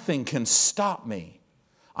 Nothing can stop me.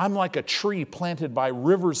 I'm like a tree planted by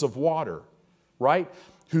rivers of water, right?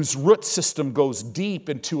 Whose root system goes deep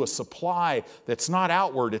into a supply that's not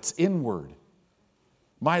outward, it's inward.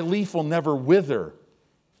 My leaf will never wither.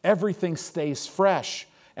 Everything stays fresh.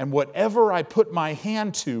 And whatever I put my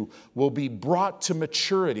hand to will be brought to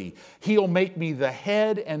maturity. He'll make me the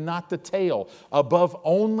head and not the tail, above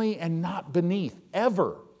only and not beneath,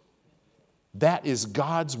 ever. That is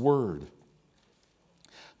God's word.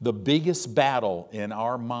 The biggest battle in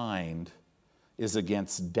our mind is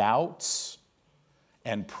against doubts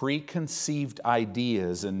and preconceived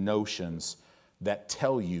ideas and notions that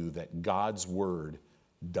tell you that God's word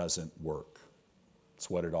doesn't work. That's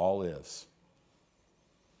what it all is.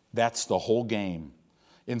 That's the whole game.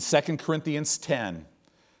 In 2 Corinthians 10,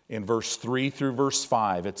 in verse 3 through verse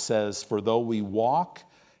 5, it says, "For though we walk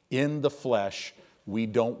in the flesh, we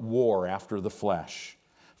don't war after the flesh.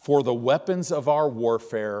 For the weapons of our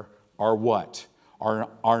warfare are what? Are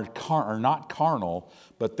not carnal,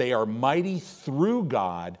 but they are mighty through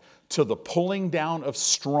God to the pulling down of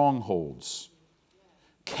strongholds,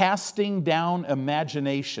 casting down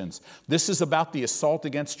imaginations." This is about the assault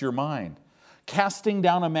against your mind. Casting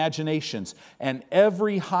down imaginations and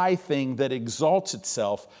every high thing that exalts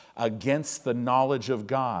itself against the knowledge of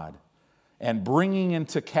God, and bringing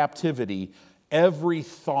into captivity every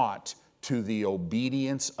thought to the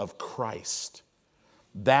obedience of Christ.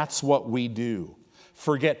 That's what we do.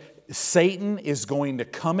 Forget, Satan is going to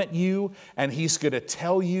come at you and he's going to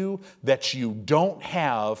tell you that you don't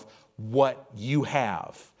have what you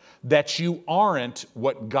have, that you aren't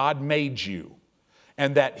what God made you,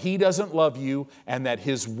 and that he doesn't love you, and that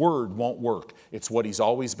his word won't work. It's what he's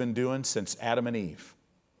always been doing since Adam and Eve.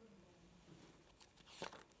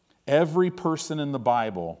 Every person in the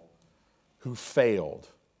Bible who failed,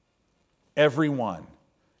 everyone,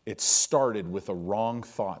 it started with a wrong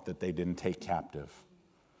thought that they didn't take captive.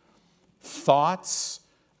 Thoughts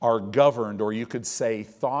are governed, or you could say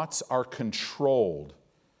thoughts are controlled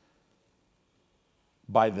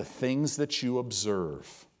by the things that you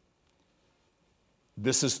observe.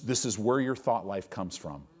 This is where your thought life comes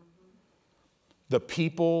from. The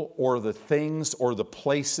people or the things or the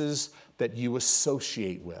places that you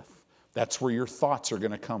associate with. That's where your thoughts are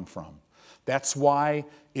going to come from. That's why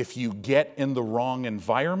if you get in the wrong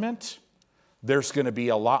environment, there's going to be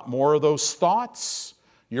a lot more of those thoughts.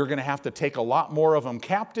 You're going to have to take a lot more of them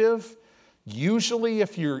captive. Usually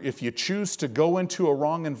if you choose to go into a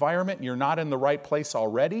wrong environment, you're not in the right place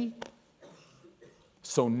already.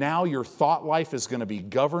 So now your thought life is going to be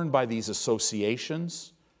governed by these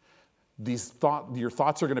associations. Your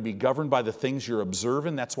thoughts are going to be governed by the things you're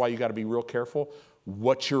observing. That's why you got to be real careful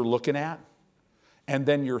what you're looking at. And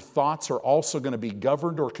then your thoughts are also going to be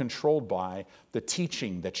governed or controlled by the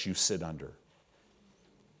teaching that you sit under.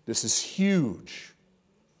 This is huge.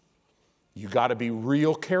 You got to be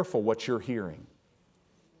real careful what you're hearing.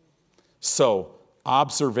 So,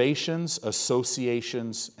 observations,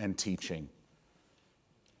 associations, and teaching.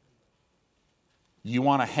 You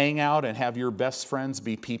want to hang out and have your best friends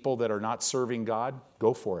be people that are not serving God?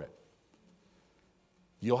 Go for it.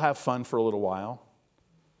 You'll have fun for a little while,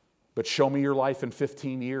 but show me your life in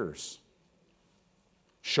 15 years.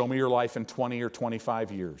 Show me your life in 20 or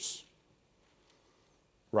 25 years.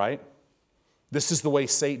 Right? This is the way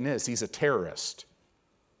Satan is. He's a terrorist.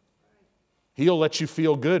 He'll let you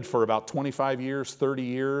feel good for about 25 years, 30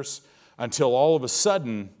 years, until all of a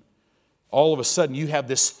sudden you have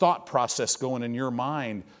this thought process going in your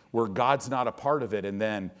mind where God's not a part of it, and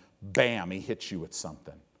then, bam, he hits you with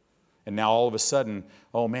something. And now all of a sudden,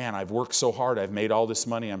 oh man, I've worked so hard, I've made all this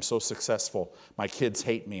money, I'm so successful, my kids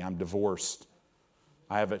hate me, I'm divorced,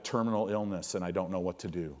 I have a terminal illness, and I don't know what to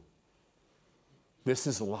do. This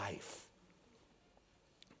is life.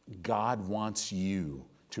 God wants you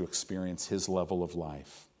to experience his level of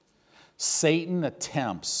life. Satan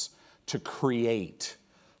attempts to create,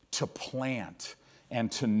 to plant,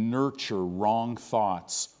 and to nurture wrong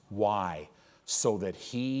thoughts. Why? So that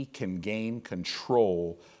he can gain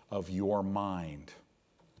control of your mind.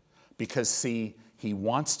 Because, see, he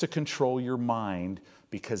wants to control your mind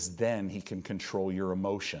because then he can control your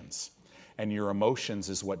emotions. And your emotions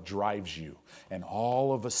is what drives you. And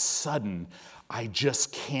all of a sudden, I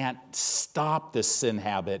just can't stop this sin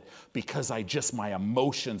habit because my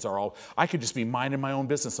emotions are all, I could just be minding my own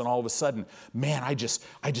business and all of a sudden, man, I just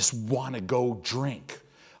want to go drink.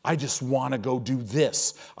 I just want to go do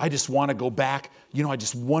this. I just want to go back, I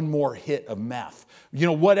just one more hit of meth.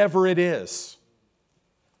 Whatever it is.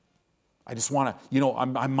 I just want to,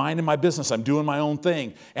 I'm minding my business. I'm doing my own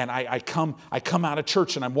thing. And I come out of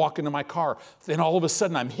church and I'm walking to my car. Then all of a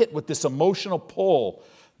sudden I'm hit with this emotional pull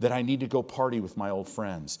that I need to go party with my old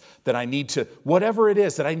friends. That I need to, whatever it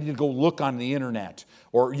is, that I need to go look on the internet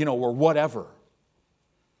or whatever.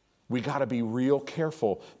 We got to be real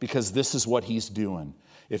careful because this is what he's doing.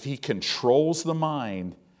 If he controls the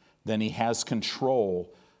mind, then he has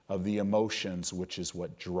control of the emotions, which is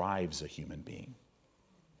what drives a human being.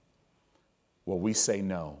 Well, we say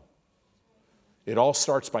no. It all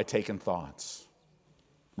starts by taking thoughts,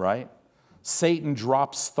 right? Satan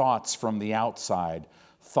drops thoughts from the outside.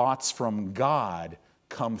 Thoughts from God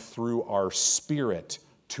come through our spirit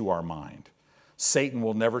to our mind. Satan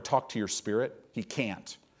will never talk to your spirit. He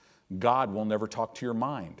can't. God will never talk to your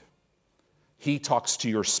mind. He talks to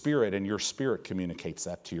your spirit, and your spirit communicates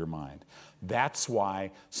that to your mind. That's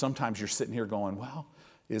why sometimes you're sitting here going, well,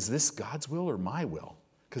 is this God's will or my will?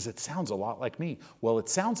 Because it sounds a lot like me. Well, it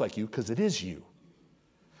sounds like you because it is you.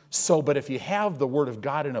 So, but if you have the Word of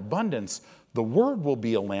God in abundance, the Word will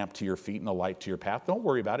be a lamp to your feet and a light to your path. Don't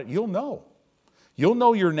worry about it. You'll know. You'll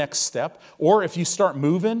know your next step. Or if you start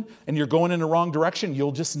moving and you're going in the wrong direction,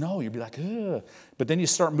 you'll just know. You'll be like, ugh. But then you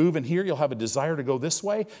start moving here, you'll have a desire to go this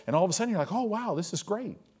way, and all of a sudden you're like, oh, wow, this is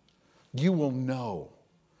great. You will know.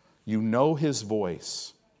 You know His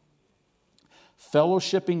voice.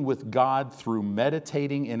 Fellowshipping with God through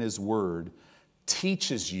meditating in His Word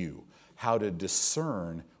teaches you how to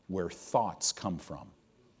discern where thoughts come from.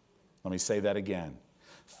 Let me say that again.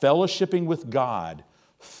 Fellowshipping with God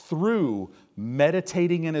through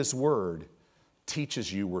meditating in His Word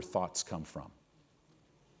teaches you where thoughts come from.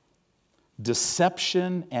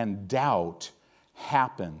 Deception and doubt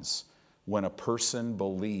happens when a person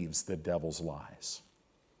believes the devil's lies.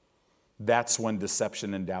 That's when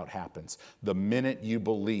deception and doubt happens. The minute you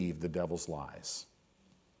believe the devil's lies.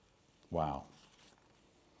 Wow.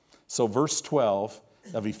 So verse 12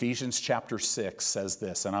 of Ephesians chapter 6 says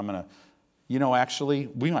this, and I'm going to,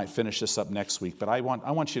 actually, we might finish this up next week, but I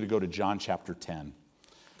want you to go to John chapter 10.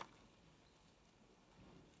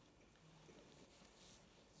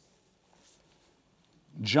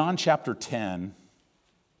 John chapter 10,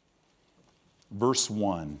 verse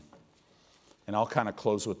 1, and I'll kind of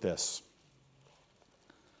close with this.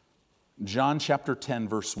 John chapter 10,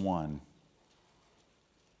 verse 1.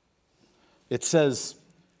 It says,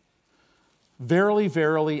 Verily,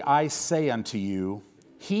 verily, I say unto you,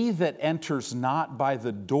 he that enters not by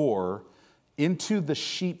the door into the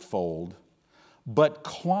sheepfold, but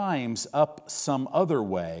climbs up some other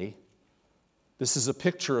way. This is a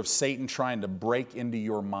picture of Satan trying to break into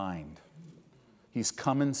your mind. He's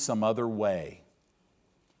coming some other way.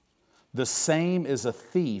 The same is a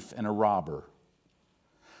thief and a robber.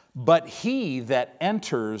 But he that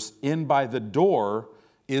enters in by the door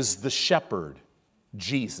is the shepherd.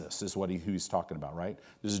 Jesus is who he's talking about, right?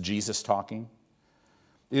 This is Jesus talking.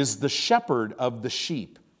 Is the shepherd of the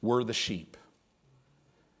sheep. We're the sheep.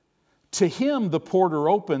 To him the porter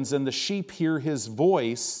opens, and the sheep hear his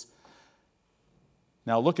voice.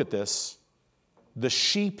 Now look at this. The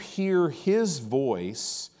sheep hear his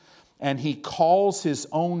voice, and he calls his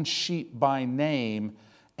own sheep by name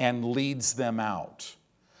and leads them out.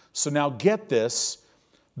 So now get this.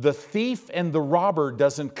 The thief and the robber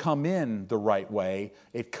doesn't come in the right way.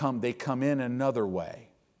 They come in another way.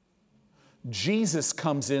 Jesus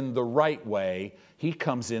comes in the right way. He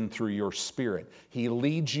comes in through your spirit. He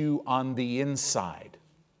leads you on the inside.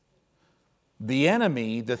 The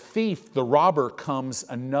enemy, the thief, the robber comes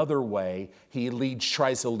another way. He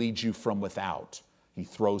tries to lead you from without. He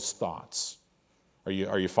throws thoughts. Are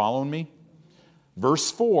you following me? Verse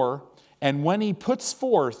 4, and when he puts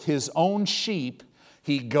forth his own sheep,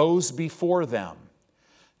 he goes before them.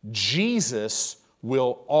 Jesus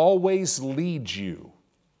will always lead you.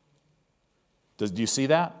 Do you see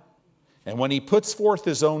that? And when he puts forth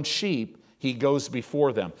his own sheep, He goes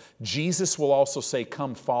before them. Jesus will also say,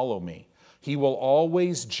 come follow me. He will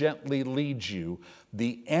always gently lead you.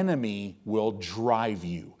 The enemy will drive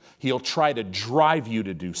you. He'll try to drive you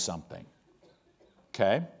to do something.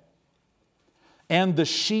 Okay? And the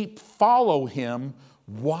sheep follow him.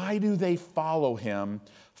 Why do they follow him?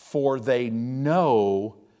 For they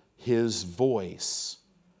know his voice.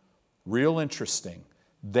 Real interesting.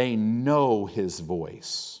 They know his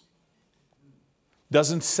voice.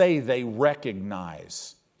 Doesn't say they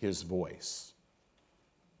recognize his voice.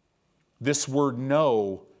 This word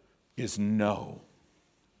know is know.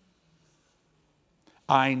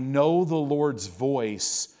 I know the Lord's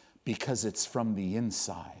voice because it's from the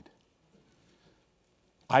inside.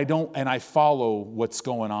 I follow what's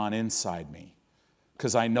going on inside me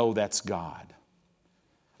because I know that's God.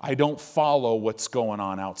 I don't follow what's going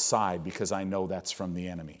on outside because I know that's from the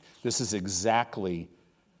enemy. This is exactly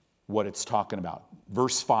what it's talking about.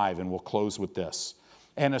 Verse 5, and we'll close with this.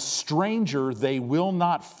 And a stranger they will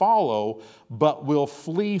not follow, but will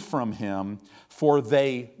flee from him, for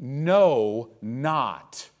they know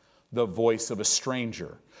not the voice of a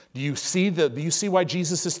stranger. Do you see why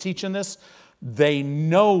Jesus is teaching this? They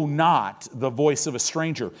know not the voice of a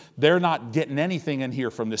stranger. They're not getting anything in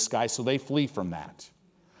here from this guy, so they flee from that.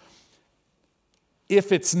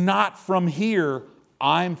 If it's not from here,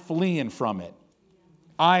 I'm fleeing from it.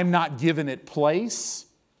 I'm not giving it place.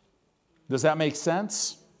 Does that make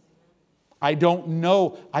sense? I don't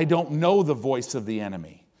know the voice of the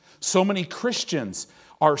enemy. So many Christians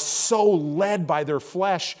are so led by their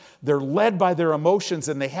flesh, they're led by their emotions,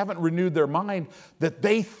 and they haven't renewed their mind that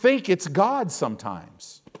they think it's God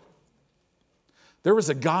sometimes. There was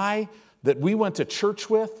a guy that we went to church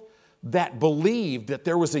with that believed that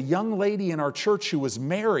there was a young lady in our church who was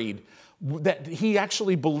married, that he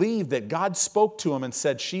actually believed that God spoke to him and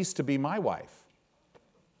said, she's to be my wife.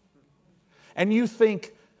 And you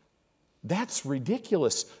think, that's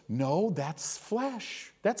ridiculous. No, that's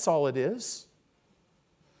flesh. That's all it is.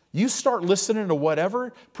 You start listening to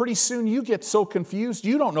whatever, pretty soon you get so confused,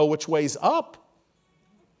 you don't know which way's up.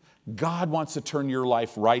 God wants to turn your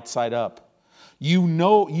life right side up. You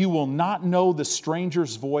will not know the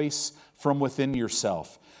stranger's voice from within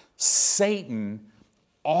yourself. Satan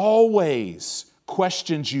always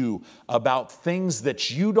questions you about things that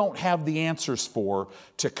you don't have the answers for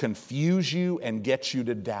to confuse you and get you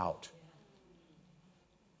to doubt.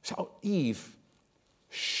 So, Eve,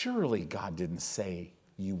 surely God didn't say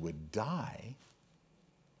you would die.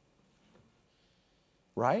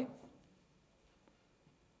 Right?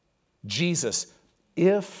 Jesus,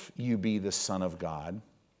 if you be the Son of God,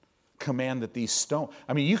 command that these stones.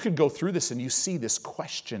 I mean, you could go through this and you see this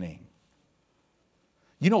questioning.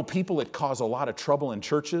 You know, people that cause a lot of trouble in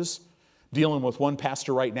churches, dealing with one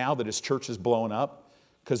pastor right now that his church is blowing up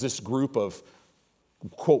because this group of,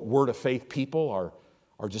 quote, word of faith people are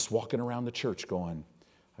just walking around the church going,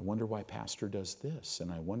 I wonder why pastor does this,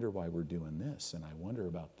 and I wonder why we're doing this, and I wonder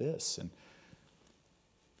about this. And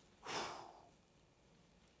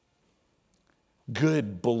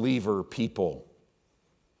good believer people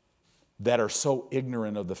that are so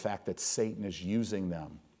ignorant of the fact that Satan is using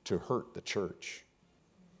them to hurt the church.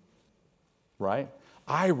 Right?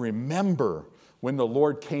 I remember when the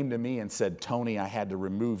Lord came to me and said, Tony, I had to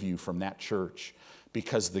remove you from that church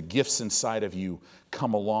because the gifts inside of you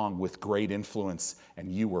come along with great influence and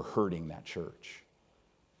you were hurting that church.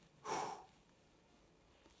 Whew.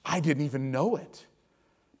 I didn't even know it.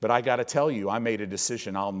 But I got to tell you, I made a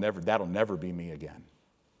decision, that'll never be me again.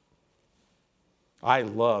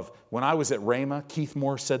 When I was at Rhema, Keith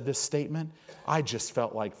Moore said this statement, I just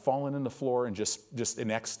felt like falling on the floor and just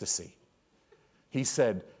in ecstasy. He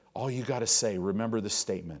said, all you got to say, remember this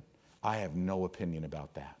statement, I have no opinion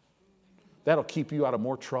about that. That'll keep you out of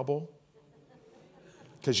more trouble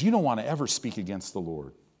because you don't want to ever speak against the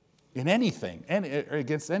Lord in anything,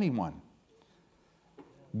 against anyone.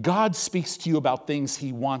 God speaks to you about things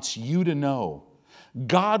He wants you to know.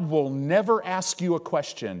 God will never ask you a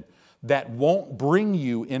question that won't bring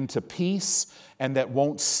you into peace and that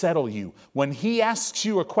won't settle you. When He asks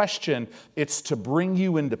you a question, it's to bring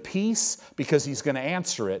you into peace because He's going to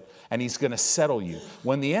answer it and He's going to settle you.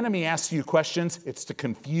 When the enemy asks you questions, it's to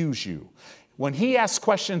confuse you. When he asks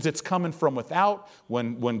questions, it's coming from without.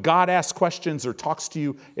 When God asks questions or talks to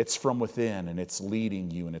you, it's from within and it's leading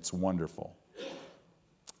you and it's wonderful.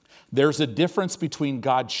 There's a difference between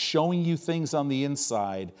God showing you things on the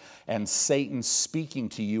inside and Satan speaking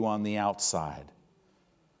to you on the outside.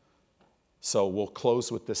 So we'll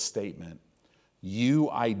close with this statement. You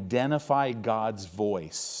identify God's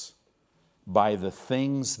voice by the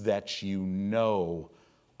things that you know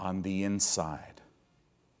on the inside.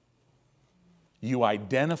 You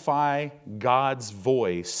identify God's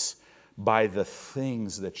voice by the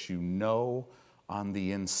things that you know on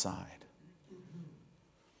the inside.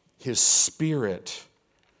 His Spirit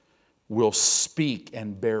will speak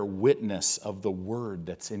and bear witness of the word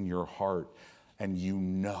that's in your heart, and you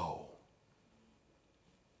know.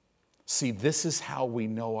 See, this is how we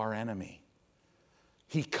know our enemy.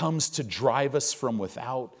 He comes to drive us from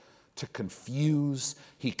without, to confuse.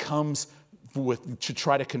 He comes to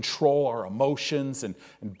try to control our emotions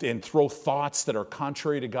and throw thoughts that are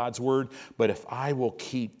contrary to God's word. But if I will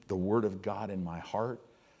keep the word of God in my heart,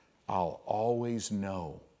 I'll always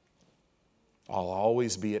know. I'll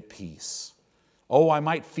always be at peace. Oh, I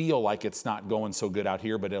might feel like it's not going so good out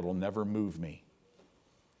here, but it'll never move me.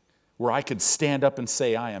 Where I could stand up and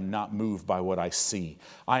say, I am not moved by what I see.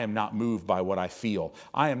 I am not moved by what I feel.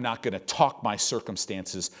 I am not going to talk my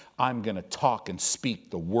circumstances. I'm going to talk and speak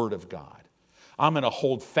the word of God. I'm going to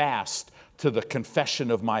hold fast to the confession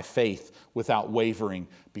of my faith without wavering,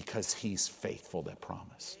 because He's faithful that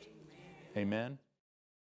promised. Amen.